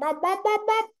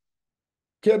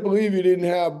 Can't believe you didn't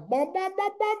have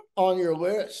on your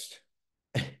list.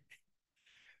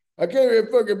 I can't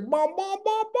even fucking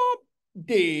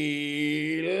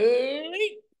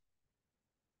delete.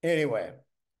 Anyway,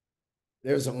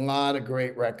 there's a lot of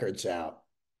great records out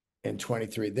in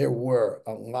 23. There were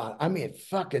a lot. I mean,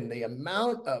 fucking the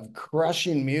amount of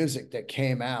crushing music that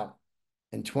came out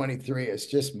in 23 is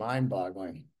just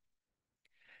mind-boggling.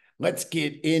 Let's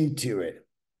get into it.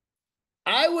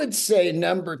 I would say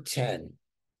number 10,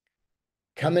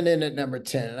 coming in at number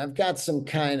 10, and I've got some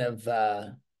kind of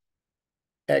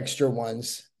extra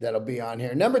ones that'll be on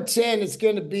here. Number 10 is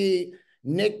going to be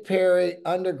Nick Perry,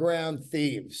 Underground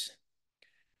Thieves.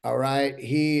 All right.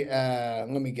 Let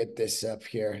me get this up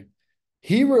here.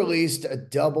 He released a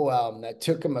double album that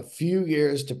took him a few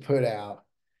years to put out,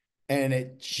 and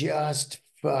it just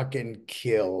fucking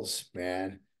kills,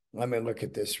 man. Let me look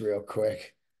at this real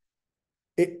quick.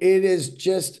 It is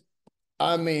just,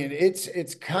 I mean,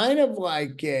 it's kind of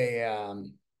like I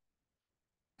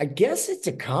guess it's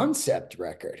a concept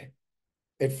record.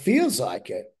 It feels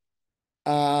like it.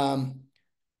 So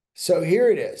here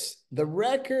it is. The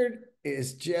record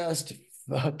is just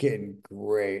fucking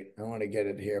great. I want to get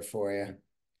it here for you.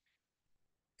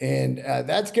 And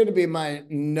that's going to be my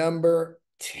number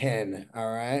 10.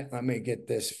 All right. Let me get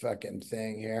this fucking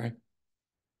thing here.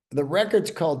 The record's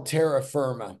called Terra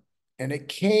Firma, and it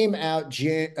came out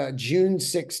June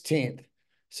 16th.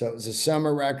 So it was a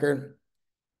summer record.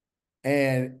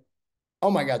 And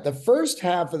oh my God, the first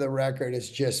half of the record is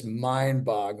just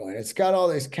mind-boggling. It's got all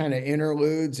these kind of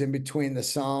interludes in between the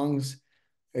songs.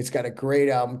 It's got a great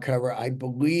album cover. I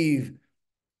believe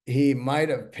he might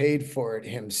have paid for it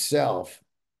himself.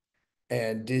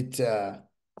 And it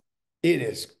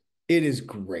is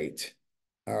great.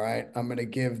 All right. I'm going to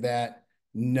give that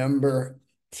number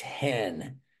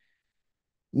 10.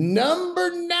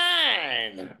 Number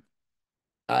 9.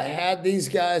 I had these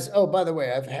guys. Oh, by the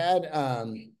way, I've had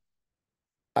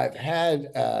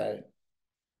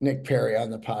Nick Perry on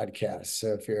the podcast.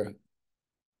 So if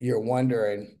you're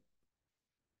wondering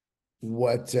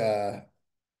what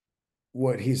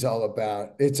he's all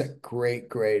about, it's a great,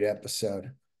 great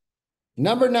episode.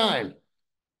 Number 9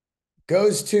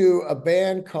 goes to a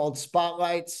band called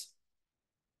Spotlights.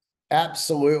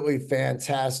 Absolutely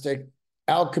fantastic.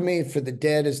 Alchemy for the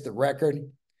Dead is the record,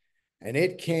 and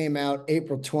it came out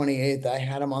April 28th. I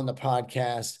had him on the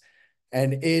podcast,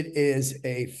 and it is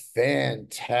a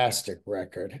fantastic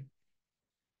record.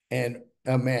 And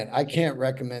oh man, I can't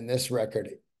recommend this record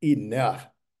enough.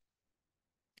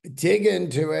 Dig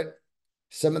into it.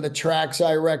 Some of the tracks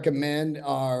I recommend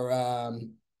are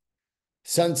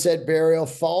Sunset Burial,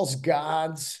 False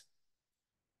Gods,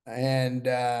 and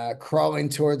Crawling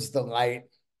Towards the Light.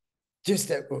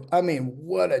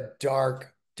 What a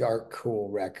dark, dark, cool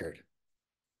record.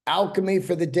 Alchemy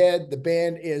for the Dead, the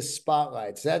band is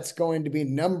Spotlights. That's going to be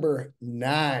number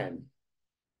 9.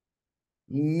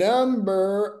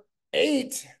 Number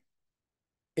 8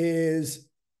 is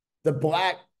the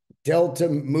Black Delta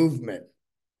Movement.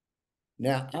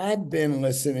 Now, I've been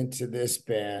listening to this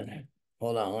band.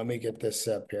 Hold on, let me get this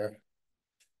up here.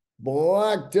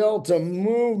 Black Delta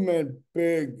Movement,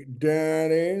 Big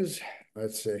Daddies.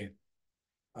 Let's see.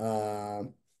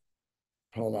 Hold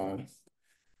on.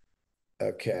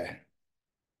 Okay.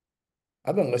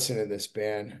 I've been listening to this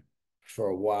band for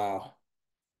a while.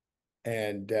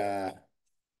 And let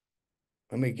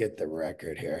me get the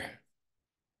record here.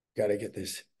 Got to get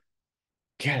this.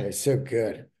 God, it's so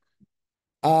good.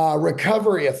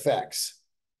 Recovery Effects.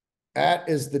 That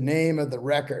is the name of the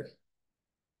record.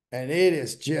 And it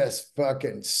is just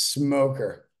fucking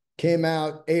smoker. Came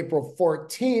out April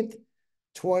 14th,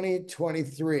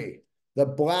 2023. The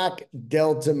Black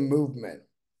Delta Movement.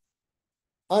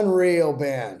 Unreal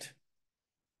band.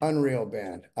 Unreal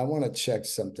band. I want to check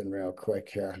something real quick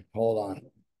here. Hold on.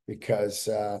 Because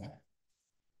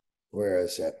where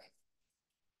is it?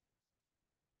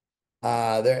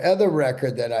 Their other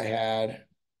record that I had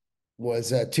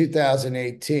was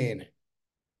 2018,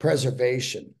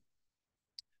 Preservation.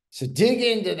 So dig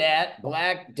into that.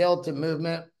 Black Delta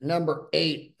Movement, number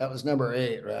 8. That was number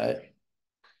 8, right?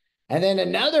 And then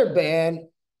another band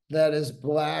that is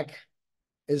black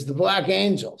is the Black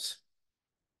Angels,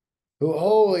 who,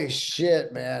 holy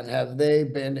shit, man, have they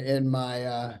been in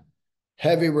my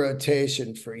heavy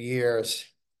rotation for years.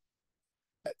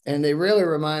 And they really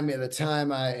remind me of the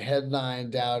time I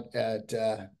headlined out at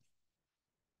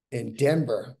in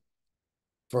Denver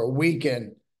for a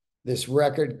weekend. This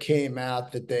record came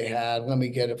out that they had, let me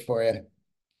get it for you,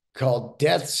 called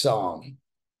Death Song.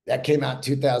 That came out in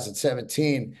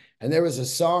 2017. And there was a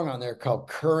song on there called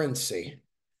Currency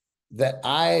that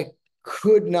I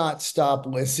could not stop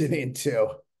listening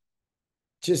to.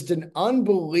 Just an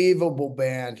unbelievable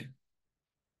band.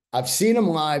 I've seen them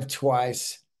live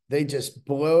twice. They just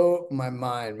blow my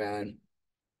mind, man.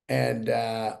 And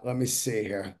let me see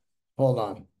here. Hold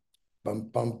on. Bum,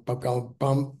 bum, bum, bum,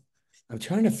 bum. I'm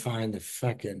trying to find this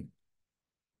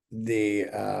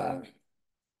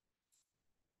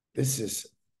is,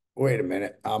 wait a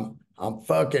minute. I'm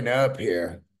fucking up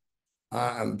here.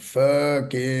 I'm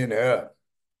fucking up.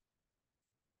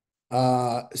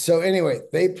 So anyway,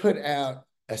 they put out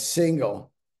a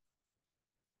single,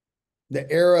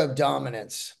 The Era of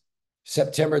Dominance,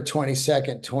 September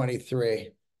 22nd, 23.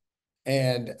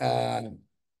 And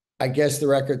I guess the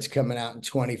record's coming out in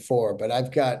 24, but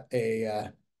I've got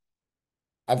a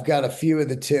few of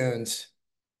the tunes,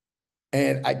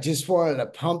 and I just wanted to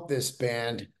pump this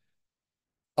band.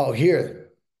 Oh,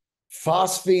 here,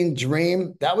 Phosphine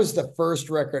Dream. That was the first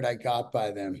record I got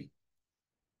by them.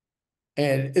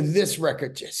 And this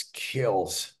record just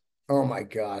kills. Oh my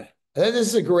God. This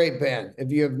is a great band.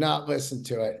 If you have not listened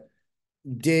to it,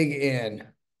 dig in.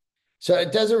 So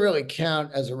it doesn't really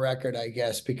count as a record, I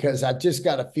guess, because I've just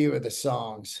got a few of the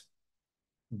songs.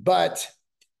 But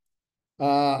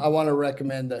I want to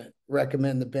recommend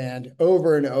the band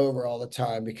over and over all the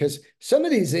time, because some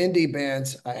of these indie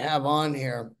bands I have on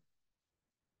here,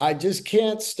 I just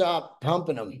can't stop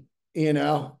pumping them, you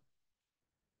know.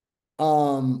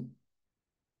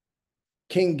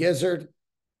 King Gizzard,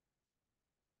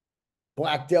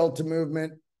 Black Delta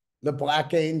Movement, the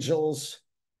Black Angels.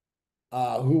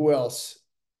 Who else?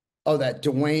 Oh, that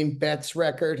Dwayne Betts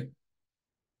record.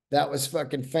 That was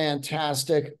fucking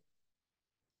fantastic.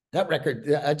 That record,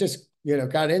 I just,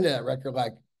 got into that record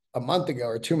like a month ago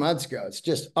or 2 months ago. It's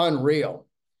just unreal.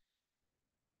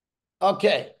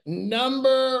 Okay,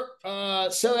 so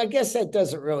I guess that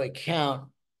doesn't really count,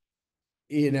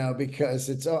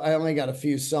 because I only got a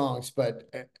few songs, but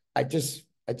I just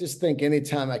think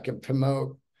anytime I can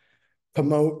promote,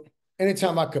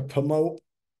 anytime I could promote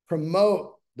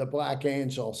the Black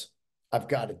Angels, I've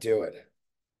got to do it.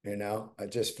 I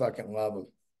just fucking love them.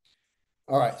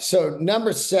 All right, so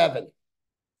number 7,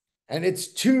 and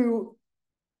it's two.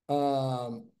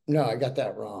 No, I got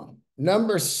that wrong.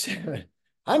 Number 7.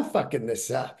 I'm fucking this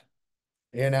up,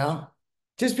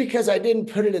 just because I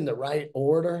didn't put it in the right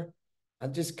order.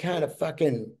 I'm just kind of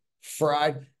fucking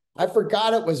fried. I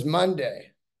forgot it was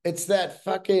Monday. It's that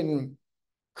fucking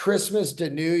Christmas to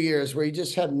New Year's where you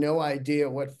just have no idea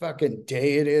what fucking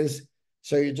day it is.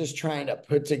 So you're just trying to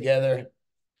put together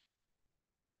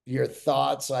your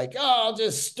thoughts like, oh, I'll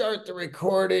just start the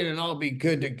recording and I'll be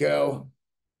good to go.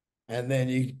 And then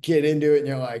you get into it and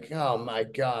you're like, oh my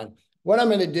God. What I'm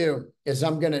going to do is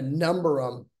I'm going to number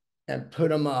them and put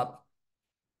them up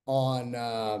on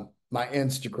my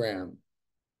Instagram.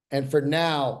 And for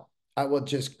now, I will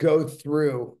just go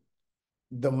through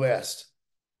the list,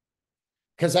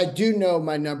 because I do know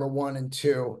my number 1 and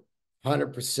 2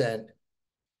 100%,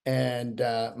 and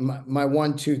my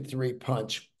 1, 2, 3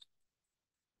 punch.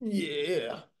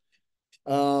 Yeah.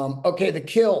 Okay, The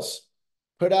Kills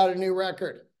put out a new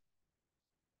record.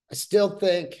 I still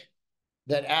think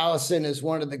that Allison is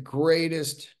one of the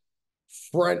greatest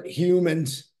front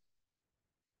humans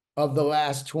of the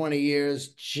last 20 years.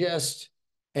 Just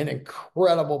an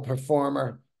incredible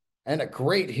performer and a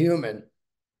great human.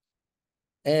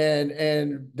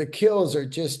 And the Kills are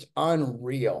just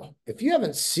unreal. If you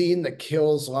haven't seen the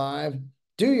Kills live,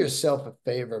 do yourself a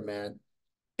favor, man.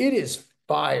 It is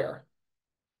fire.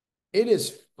 It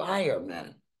is fire,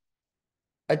 man.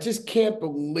 I just can't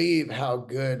believe how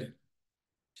good,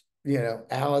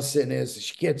 Allison is.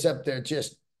 She gets up there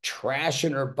just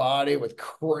trashing her body with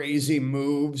crazy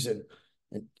moves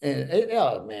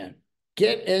oh man,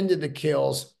 get into the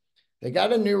Kills. They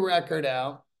got a new record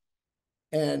out,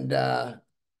 and I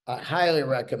highly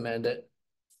recommend it.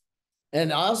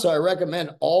 And also, I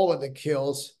recommend all of the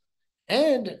Kills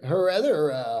and her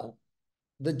other,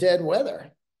 The Dead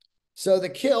Weather. So the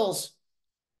Kills,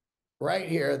 right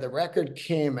here, the record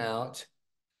came out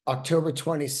October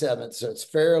 27th, so it's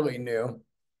fairly new.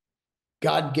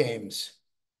 God Games,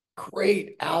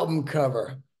 great album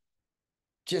cover.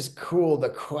 Just cool. The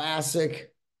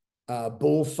classic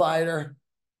bullfighter.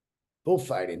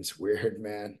 Bullfighting's weird,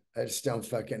 man. I just don't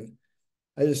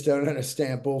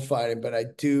understand bullfighting, but I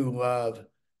do love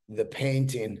the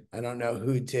painting. I don't know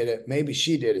who did it. Maybe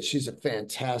she did it. She's a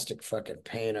fantastic fucking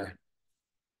painter.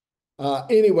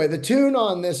 Anyway, the tune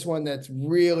on this one that's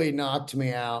really knocked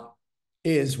me out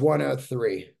is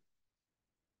 103.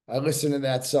 I listened to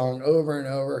that song over and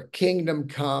over. Kingdom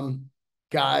Come,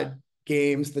 God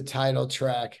Games, the title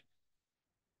track.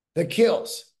 The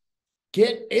Kills,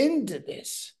 get into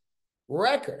this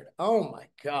record. Oh my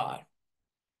God.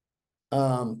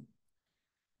 All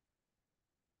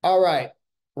right.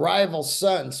 Rival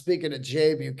Sons, speaking of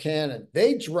Jay Buchanan,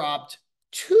 they dropped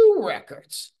two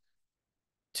records.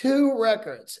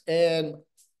 And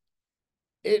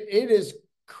it is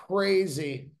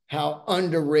crazy how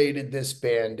underrated this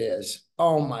band is.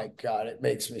 Oh my God, it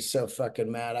makes me so fucking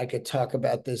mad. I could talk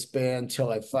about this band till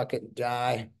I fucking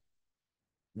die.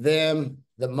 Them,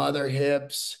 the Mother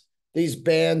Hips, these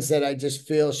bands that I just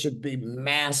feel should be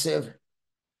massive.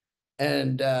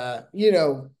 And,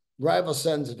 Rival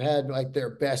Sons have had like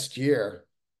their best year,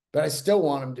 but I still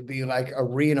want them to be like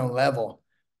arena level.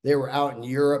 They were out in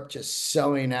Europe, just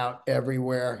selling out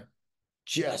everywhere,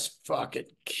 just fucking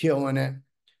killing it.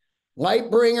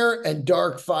 Lightbringer and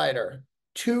Dark Fighter,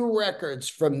 two records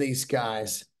from these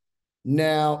guys.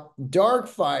 Now, Dark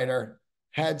Fighter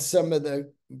had some of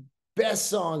the best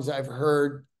songs I've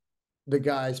heard the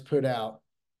guys put out.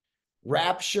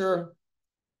 Rapture,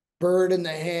 Bird in the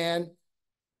Hand.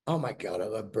 Oh my God, I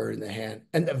love Bird in the Hand.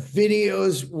 And the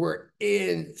videos were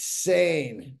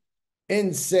insane.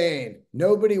 Insane.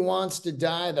 Nobody Wants to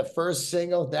Die, the first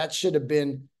single, that should have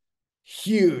been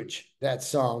huge, that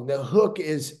song. The hook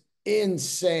is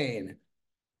insane.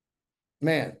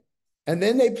 Man. And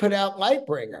then they put out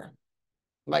Lightbringer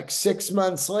like 6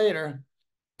 months later,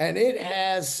 and it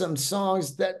has some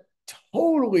songs that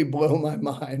totally blow my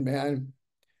mind, man.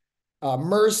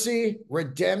 Mercy,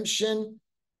 Redemption,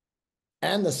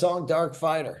 and the song Dark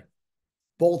Fighter.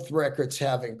 Both records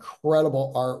have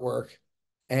incredible artwork.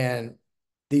 And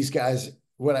these guys,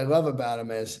 what I love about them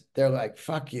is they're like,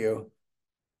 fuck you.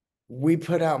 We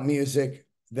put out music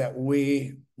that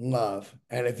we love.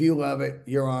 And if you love it,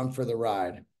 you're on for the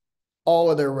ride.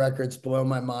 All of their records blow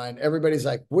my mind. Everybody's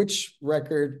like, which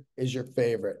record is your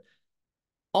favorite?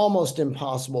 Almost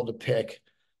impossible to pick.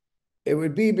 It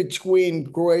would be between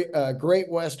Great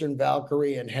Western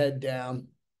Valkyrie and Head Down.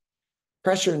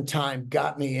 Pressure and Time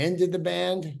got me into the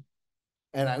band,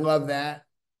 and I love that.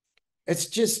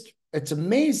 It's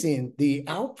amazing the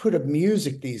output of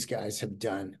music these guys have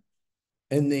done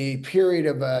in the period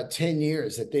of 10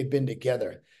 years that they've been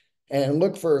together. And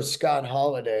look for Scott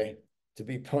Holiday to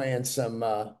be playing some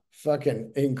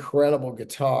fucking incredible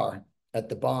guitar at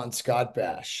the Bon Scott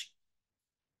Bash.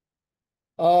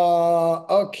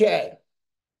 Okay.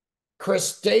 Chris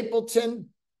Stapleton,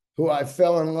 who I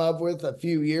fell in love with a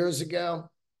few years ago,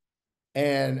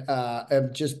 and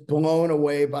am just blown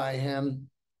away by him.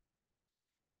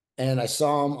 And I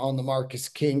saw him on the Marcus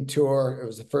King tour. It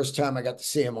was the first time I got to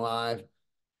see him live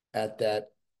at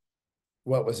that,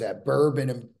 what was that,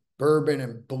 Bourbon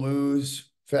and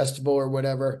Blues Festival or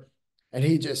whatever. And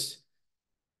he just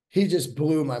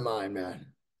blew my mind, man.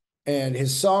 And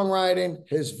his songwriting,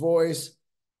 his voice,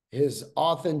 his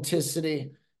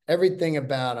authenticity, everything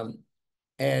about him.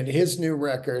 And his new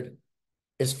record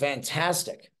is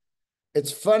fantastic.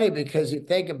 It's funny because you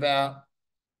think about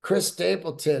Chris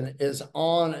Stapleton is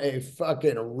on a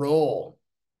fucking roll.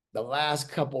 The last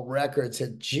couple records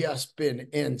had just been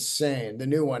insane. The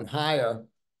new one, Higher.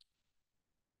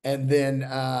 And then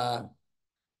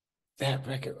that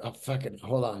record. Oh, fucking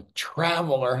hold on.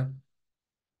 Traveler.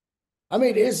 I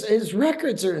mean, his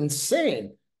records are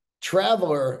insane.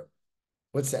 Traveler,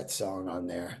 what's that song on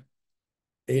there?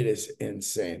 It is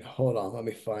insane. Hold on, let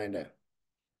me find it.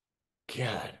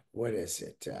 God, what is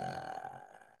it?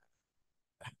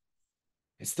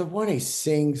 It's the one he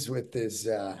sings with his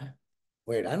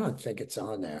wait, I don't think it's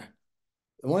on there.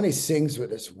 The one he sings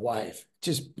with his wife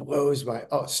just blows my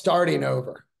starting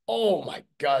over. Oh my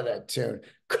God, that tune.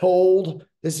 Cold.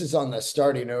 This is on the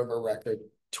Starting Over record,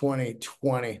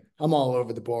 2020. I'm all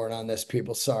over the board on this,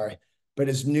 people. Sorry. But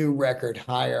his new record,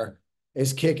 Higher,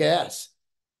 is kick ass.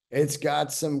 It's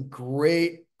got some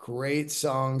great, great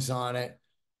songs on it.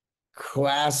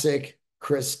 Classic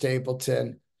Chris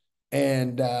Stapleton.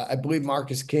 And I believe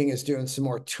Marcus King is doing some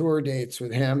more tour dates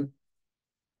with him.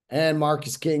 And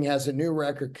Marcus King has a new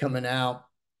record coming out.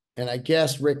 And I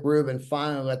guess Rick Rubin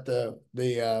finally let the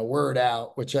word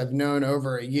out, which I've known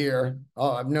over a year.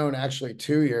 Oh, I've known actually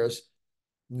 2 years,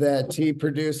 that he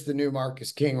produced the new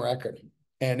Marcus King record.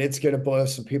 And it's going to blow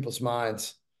some people's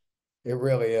minds. It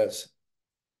really is.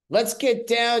 Let's get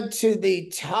down to the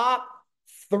top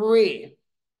three.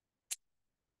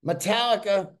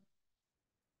 Metallica,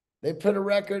 they put a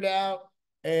record out,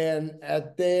 and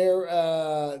at their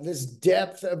this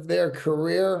depth of their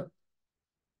career,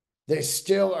 they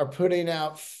still are putting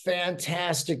out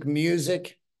fantastic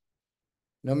music.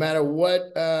 No matter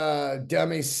what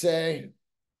dummies say.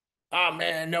 Oh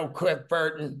man, no Cliff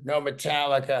Burton, no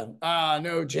Metallica.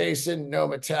 No Jason, no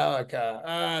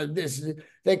Metallica.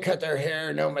 They cut their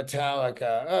hair, no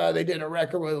Metallica. They did a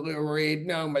record with Lou Reed,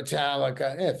 no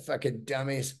Metallica. Fucking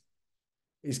dummies.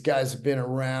 These guys have been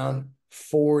around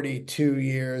 42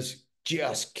 years,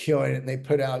 just killing it. And they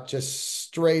put out just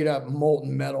straight up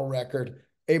molten metal record,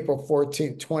 April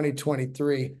 14th,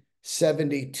 2023,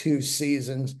 72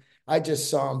 seasons. I just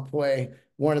saw them play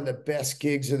one of the best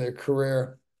gigs of their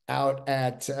career out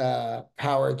at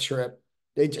Power Trip.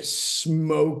 They just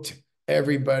smoked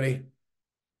everybody.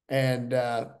 And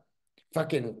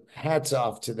fucking hats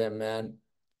off to them, man.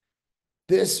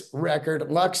 This record,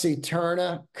 Lux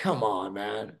Eterna, come on,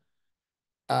 man.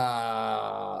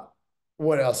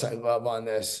 What else I love on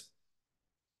this?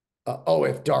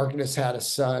 If Darkness Had a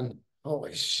Son.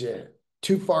 Holy shit.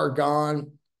 Too Far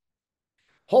Gone.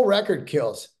 Whole record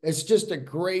kills. It's just a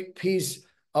great piece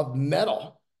of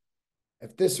metal.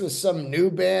 If this was some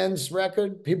new band's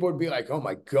record, people would be like, oh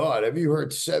my God, have you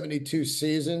heard 72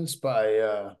 Seasons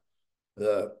by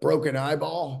the Broken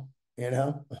Eyeball? You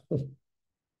know?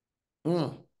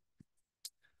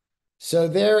 So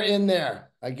they're in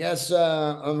there. I guess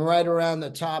I'm right around the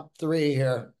top three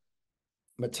here.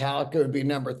 Metallica would be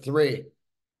number three.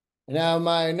 Now,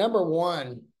 my number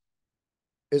one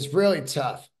is really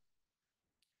tough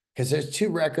because there's two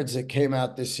records that came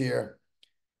out this year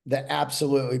that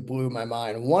absolutely blew my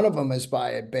mind. One of them is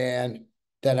by a band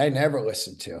that I never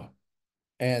listened to.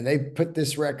 And they put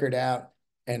this record out,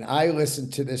 and I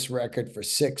listened to this record for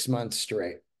 6 months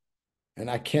straight. And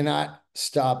I cannot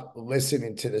stop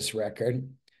listening to this record.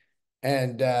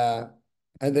 And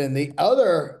then the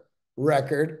other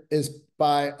record is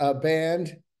by a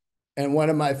band and one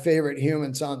of my favorite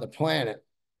humans on the planet.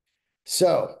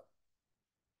 So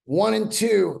 1 and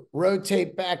 2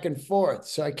 rotate back and forth.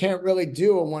 So I can't really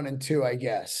do a 1 and 2, I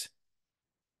guess.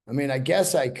 I mean, I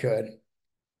guess I could,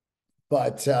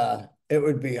 but it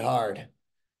would be hard.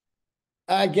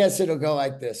 I guess it'll go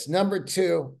like this. Number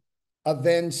 2,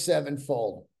 Avenged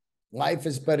Sevenfold. Life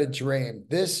is But a Dream.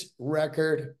 This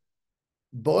record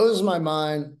blows my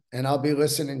mind, and I'll be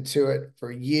listening to it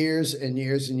for years and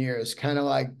years and years, kind of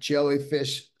like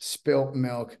jellyfish spilt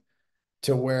milk,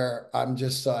 to where I'm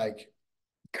just like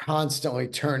constantly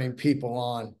turning people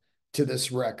on to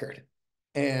this record.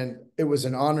 And it was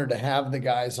an honor to have the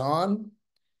guys on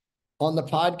the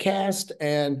podcast.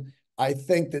 And I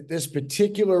think that this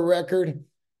particular record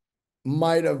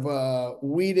might have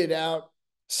weeded out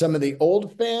some of the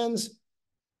old fans,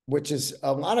 which is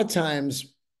a lot of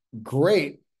times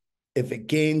great if it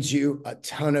gains you a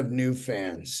ton of new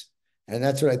fans. And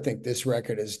that's what I think this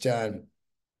record has done.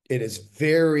 It is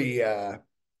very,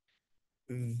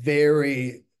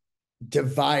 very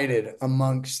divided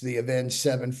amongst the Avenged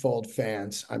Sevenfold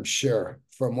fans, I'm sure,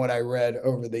 from what I read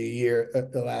over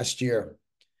the last year.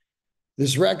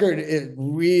 This record, it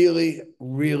really,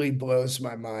 really blows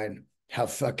my mind how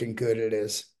fucking good it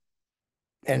is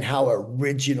and how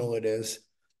original it is.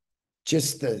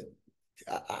 Just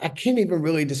I can't even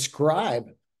really describe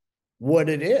what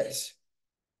it is.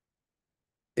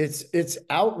 It's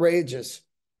outrageous.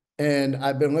 And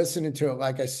I've been listening to it,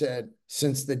 like I said,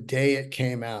 since the day it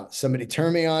came out. Somebody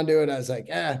turned me on to it. I was like,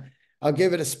 I'll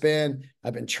give it a spin.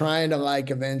 I've been trying to like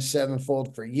Avenged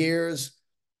Sevenfold for years,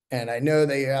 and I know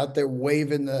they're out there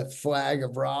waving the flag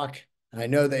of rock. I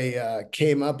know they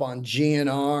came up on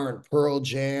GNR and Pearl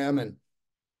Jam, and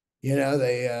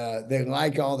they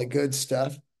like all the good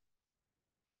stuff.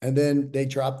 And then they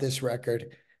drop this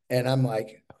record, and I'm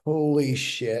like, holy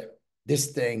shit,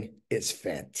 this thing is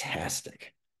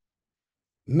fantastic.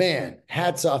 Man,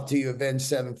 hats off to you, Avenged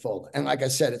Sevenfold. And like I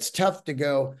said, it's tough to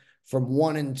go from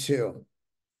 1 and 2.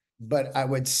 But I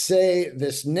would say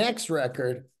this next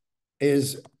record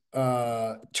is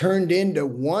turned into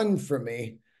 1 for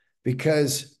me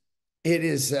because it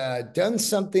is done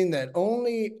something that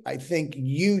only I think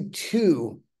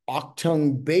U2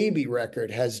 Achtung Baby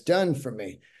record has done for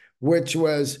me, which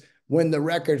was when the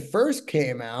record first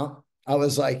came out, I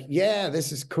was like, yeah,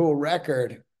 this is a cool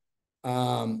record.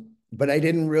 But I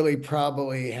didn't really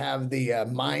probably have the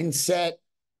mindset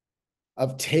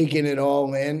of taking it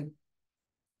all in.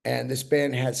 And this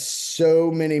band has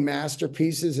so many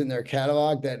masterpieces in their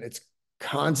catalog that it's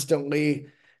constantly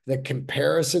the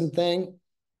comparison thing.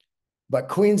 But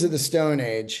Queens of the Stone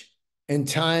Age and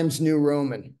Times New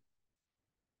Roman,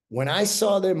 when I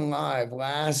saw them live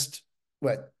last,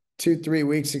 2-3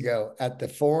 weeks ago at the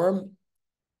Forum,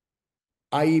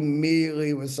 I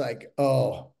immediately was like,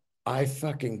 oh, I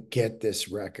fucking get this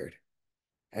record.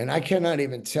 And I cannot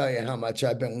even tell you how much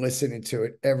I've been listening to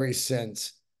it ever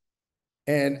since.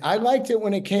 And I liked it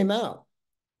when it came out.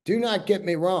 Do not get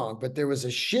me wrong, but there was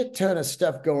a shit ton of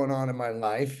stuff going on in my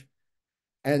life,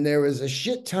 and there was a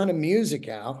shit ton of music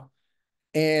out,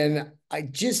 and I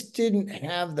just didn't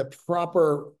have the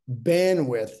proper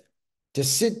bandwidth to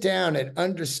sit down and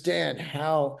understand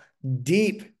how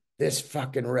deep this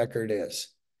fucking record is.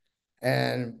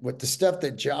 And with the stuff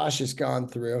that Josh has gone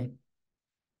through,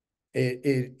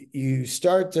 you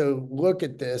start to look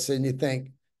at this and you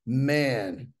think,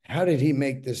 man, how did he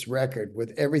make this record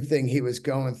with everything he was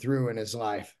going through in his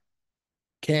life?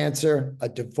 Cancer, a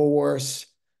divorce,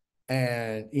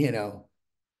 and,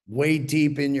 way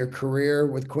deep in your career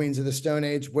with Queens of the Stone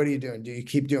Age. What are you doing? Do you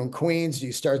keep doing Queens? Do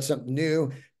you start something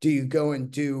new? Do you go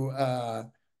and do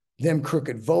Them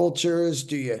Crooked Vultures?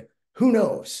 Who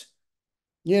knows?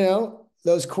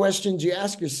 Those questions you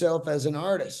ask yourself as an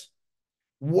artist.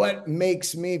 What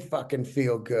makes me fucking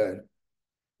feel good?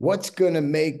 What's going to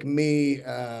make me,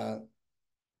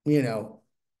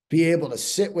 be able to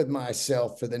sit with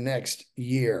myself for the next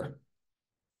year?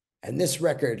 And this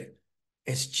record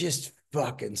is just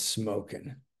fucking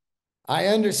smoking. I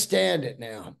understand it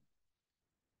now.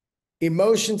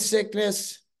 Emotion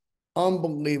Sickness,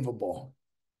 unbelievable.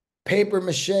 Paper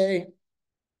Machete,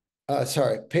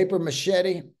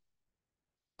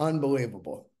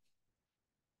 unbelievable.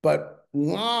 But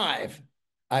live,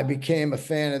 I became a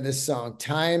fan of this song,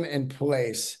 Time and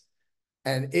Place.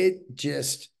 And it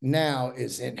just now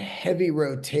is in heavy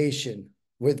rotation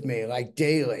with me, like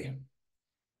daily.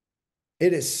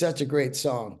 It is such a great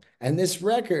song. And this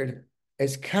record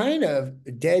is kind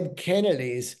of Dead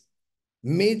Kennedys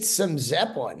meets some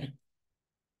Zeppelin.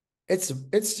 It's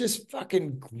just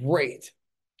fucking great.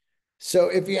 So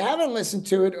if you haven't listened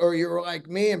to it, or you're like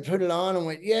me and put it on and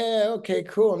went, yeah, okay,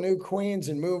 cool, new Queens,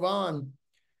 and move on,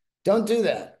 don't do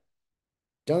that.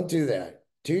 Don't do that.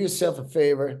 Do yourself a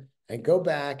favor and go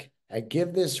back and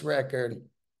give this record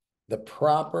the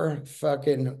proper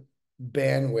fucking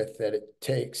bandwidth that it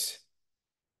takes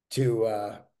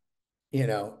to,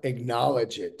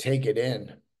 acknowledge it, take it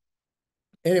in.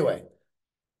 Anyway,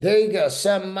 there you go.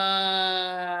 Some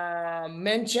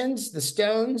mentions, the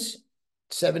Stones,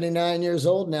 79 years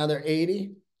old. Now they're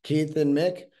 80. Keith and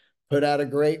Mick put out a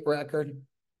great record.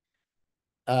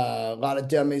 A lot of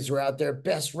dummies were out there.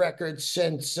 Best record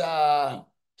since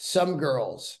Some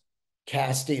Girls,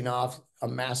 casting off a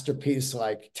masterpiece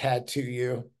like Tattoo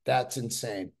You. That's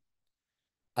insane.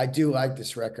 I do like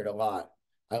this record a lot.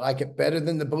 I like it better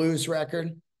than the blues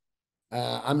record.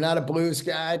 I'm not a blues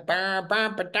guy.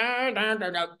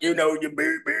 You know you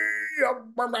baby.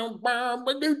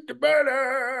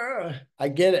 I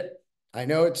get it. I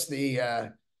know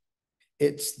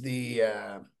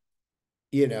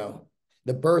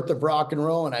the birth of rock and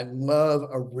roll, and I love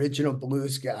original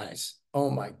blues guys. Oh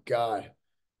my God.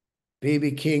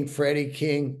 B.B. King, Freddie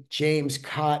King, James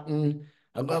Cotton.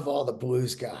 I love all the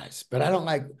blues guys, but I don't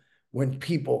like when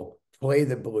people play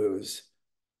the blues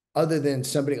other than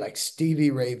somebody like Stevie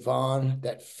Ray Vaughan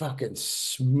that fucking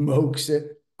smokes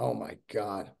it. Oh my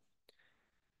God.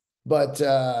 But,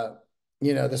 the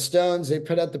Stones, they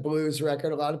put out the blues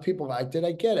record. A lot of people liked it.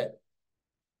 I get it.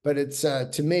 But it's,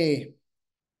 to me,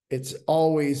 it's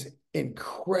always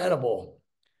incredible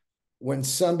when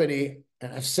somebody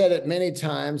and I've said it many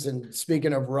times, and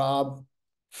speaking of Rob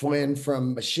Flynn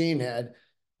from Machine Head,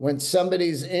 when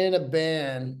somebody's in a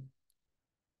band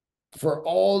for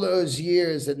all those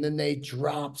years and then they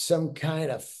drop some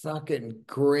kind of fucking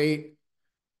great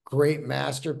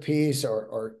masterpiece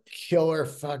or killer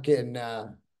fucking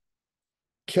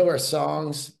killer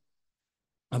songs.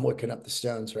 I'm looking up the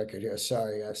Stones record here.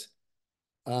 Sorry, guys.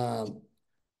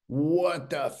 What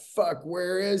the fuck?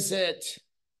 Where is it?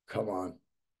 Come on.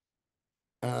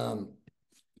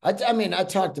 I mean, I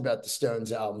talked about the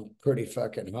Stones album pretty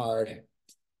fucking hard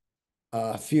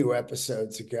a few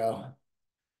episodes ago.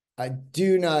 I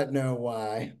do not know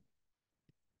why.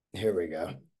 Here we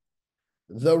go.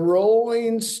 The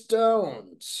Rolling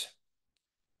Stones.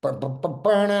 How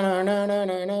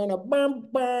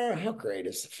great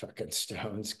is the fucking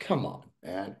Stones? Come on,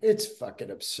 man. It's fucking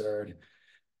absurd.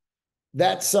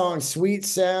 That song, Sweet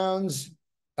Sounds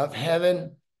of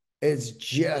Heaven, is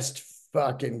just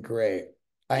fucking great.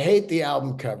 I hate the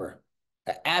album cover.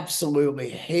 I absolutely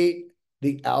hate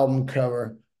the album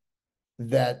cover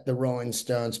that the Rolling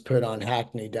Stones put on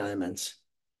Hackney Diamonds.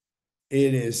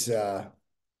 It is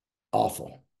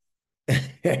awful.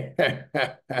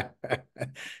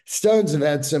 Stones have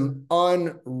had some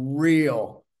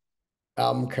unreal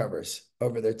album covers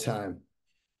over their time.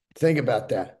 Think about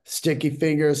that. Sticky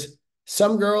Fingers,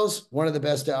 Some Girls, one of the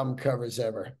best album covers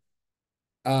ever.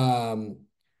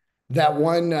 That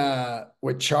one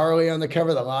with Charlie on the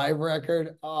cover, the live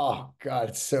record. Oh God,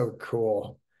 it's so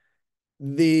cool.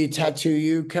 The Tattoo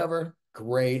You cover,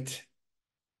 great.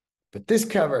 But this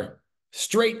cover,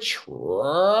 straight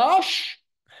trash.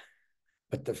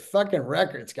 But the fucking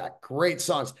record's got great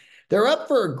songs. They're up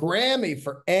for a Grammy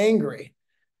for Angry,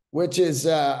 which is,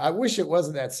 I wish it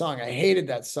wasn't that song. I hated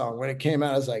that song. When it came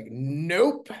out, I was like,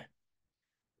 nope.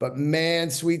 But man,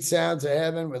 Sweet Sounds of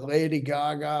Heaven with Lady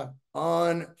Gaga,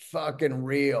 unfucking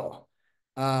real.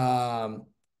 Bite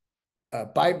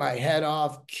My Head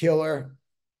Off, killer.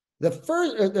 The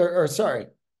first, or sorry,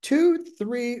 2,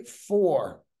 3,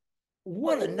 4.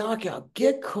 What a knockout.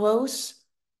 Get Close.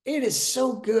 It is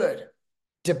so good.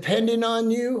 Depending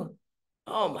on You.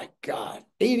 Oh my God.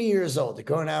 80 years old. They're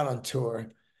going out on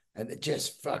tour and they're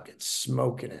just fucking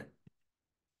smoking it.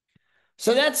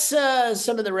 So that's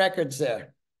some of the records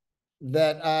there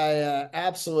that I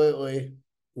absolutely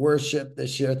worship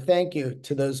this year. Thank you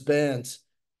to those bands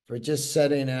for just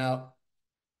setting out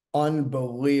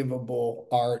unbelievable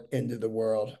art into the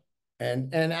world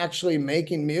and actually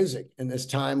making music in this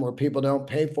time where people don't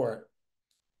pay for it.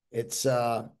 It's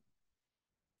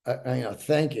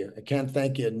thank you. I can't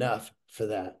thank you enough for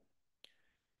that.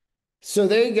 So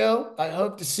there you go. I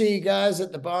hope to see you guys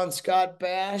at the Bon Scott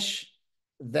Bash.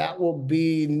 That will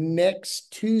be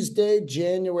next Tuesday,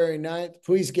 January 9th.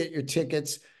 Please get your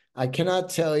tickets. I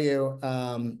cannot tell you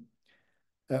how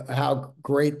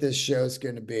great this show is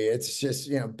going to be. It's just,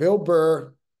 Bill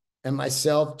Burr and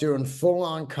myself doing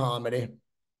full-on comedy.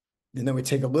 And then we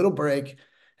take a little break,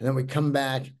 and then we come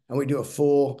back and we do a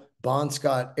full Bon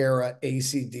Scott era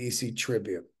AC/DC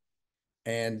tribute.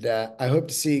 And I hope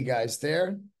to see you guys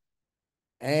there.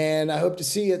 And I hope to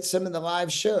see you at some of the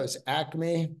live shows.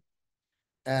 Acme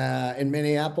in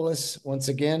Minneapolis, once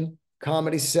again,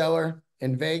 Comedy Cellar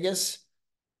in Vegas,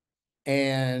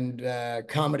 and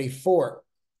Comedy Fort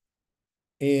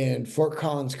in Fort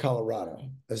Collins, Colorado.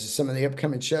 Those are some of the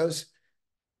upcoming shows.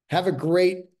 Have a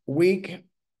great week,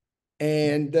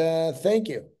 and thank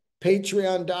you.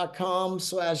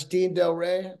 Patreon.com/Dean Del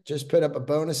Rey. Just put up a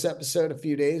bonus episode a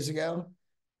few days ago.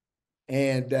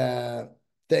 And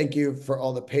thank you for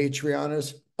all the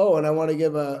Patreoners. Oh, and I want to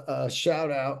give a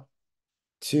shout out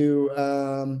to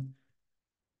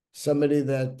somebody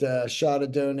that shot a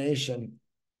donation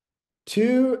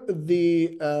to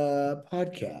the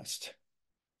podcast.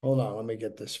 Hold on, let me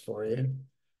get this for you.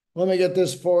 Let me get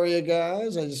this for you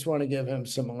guys. I just want to give him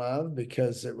some love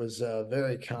because it was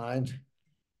very kind.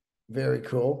 Very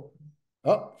cool.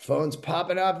 Oh, phone's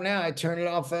popping off now. I turned it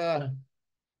off. What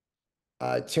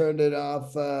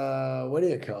do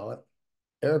you call it?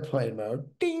 Airplane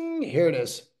mode. Ding. Here it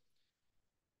is.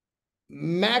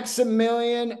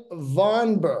 Maximilian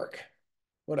Von Burke.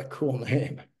 What a cool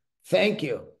name. Thank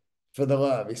you for the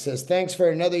love. He says, thanks for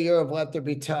another year of Let There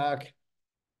Be Talk.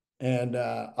 And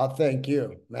I'll thank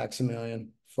you,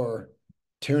 Maximilian, for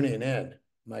tuning in.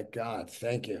 My God,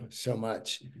 thank you so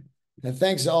much. And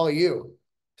thanks to all of you.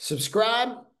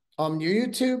 Subscribe on your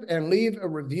YouTube and leave a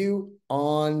review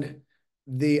on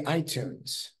the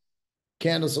iTunes.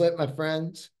 Candles lit, my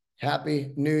friends.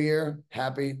 Happy New Year.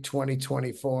 Happy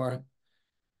 2024.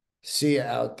 See you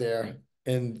out there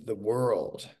in the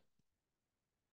world.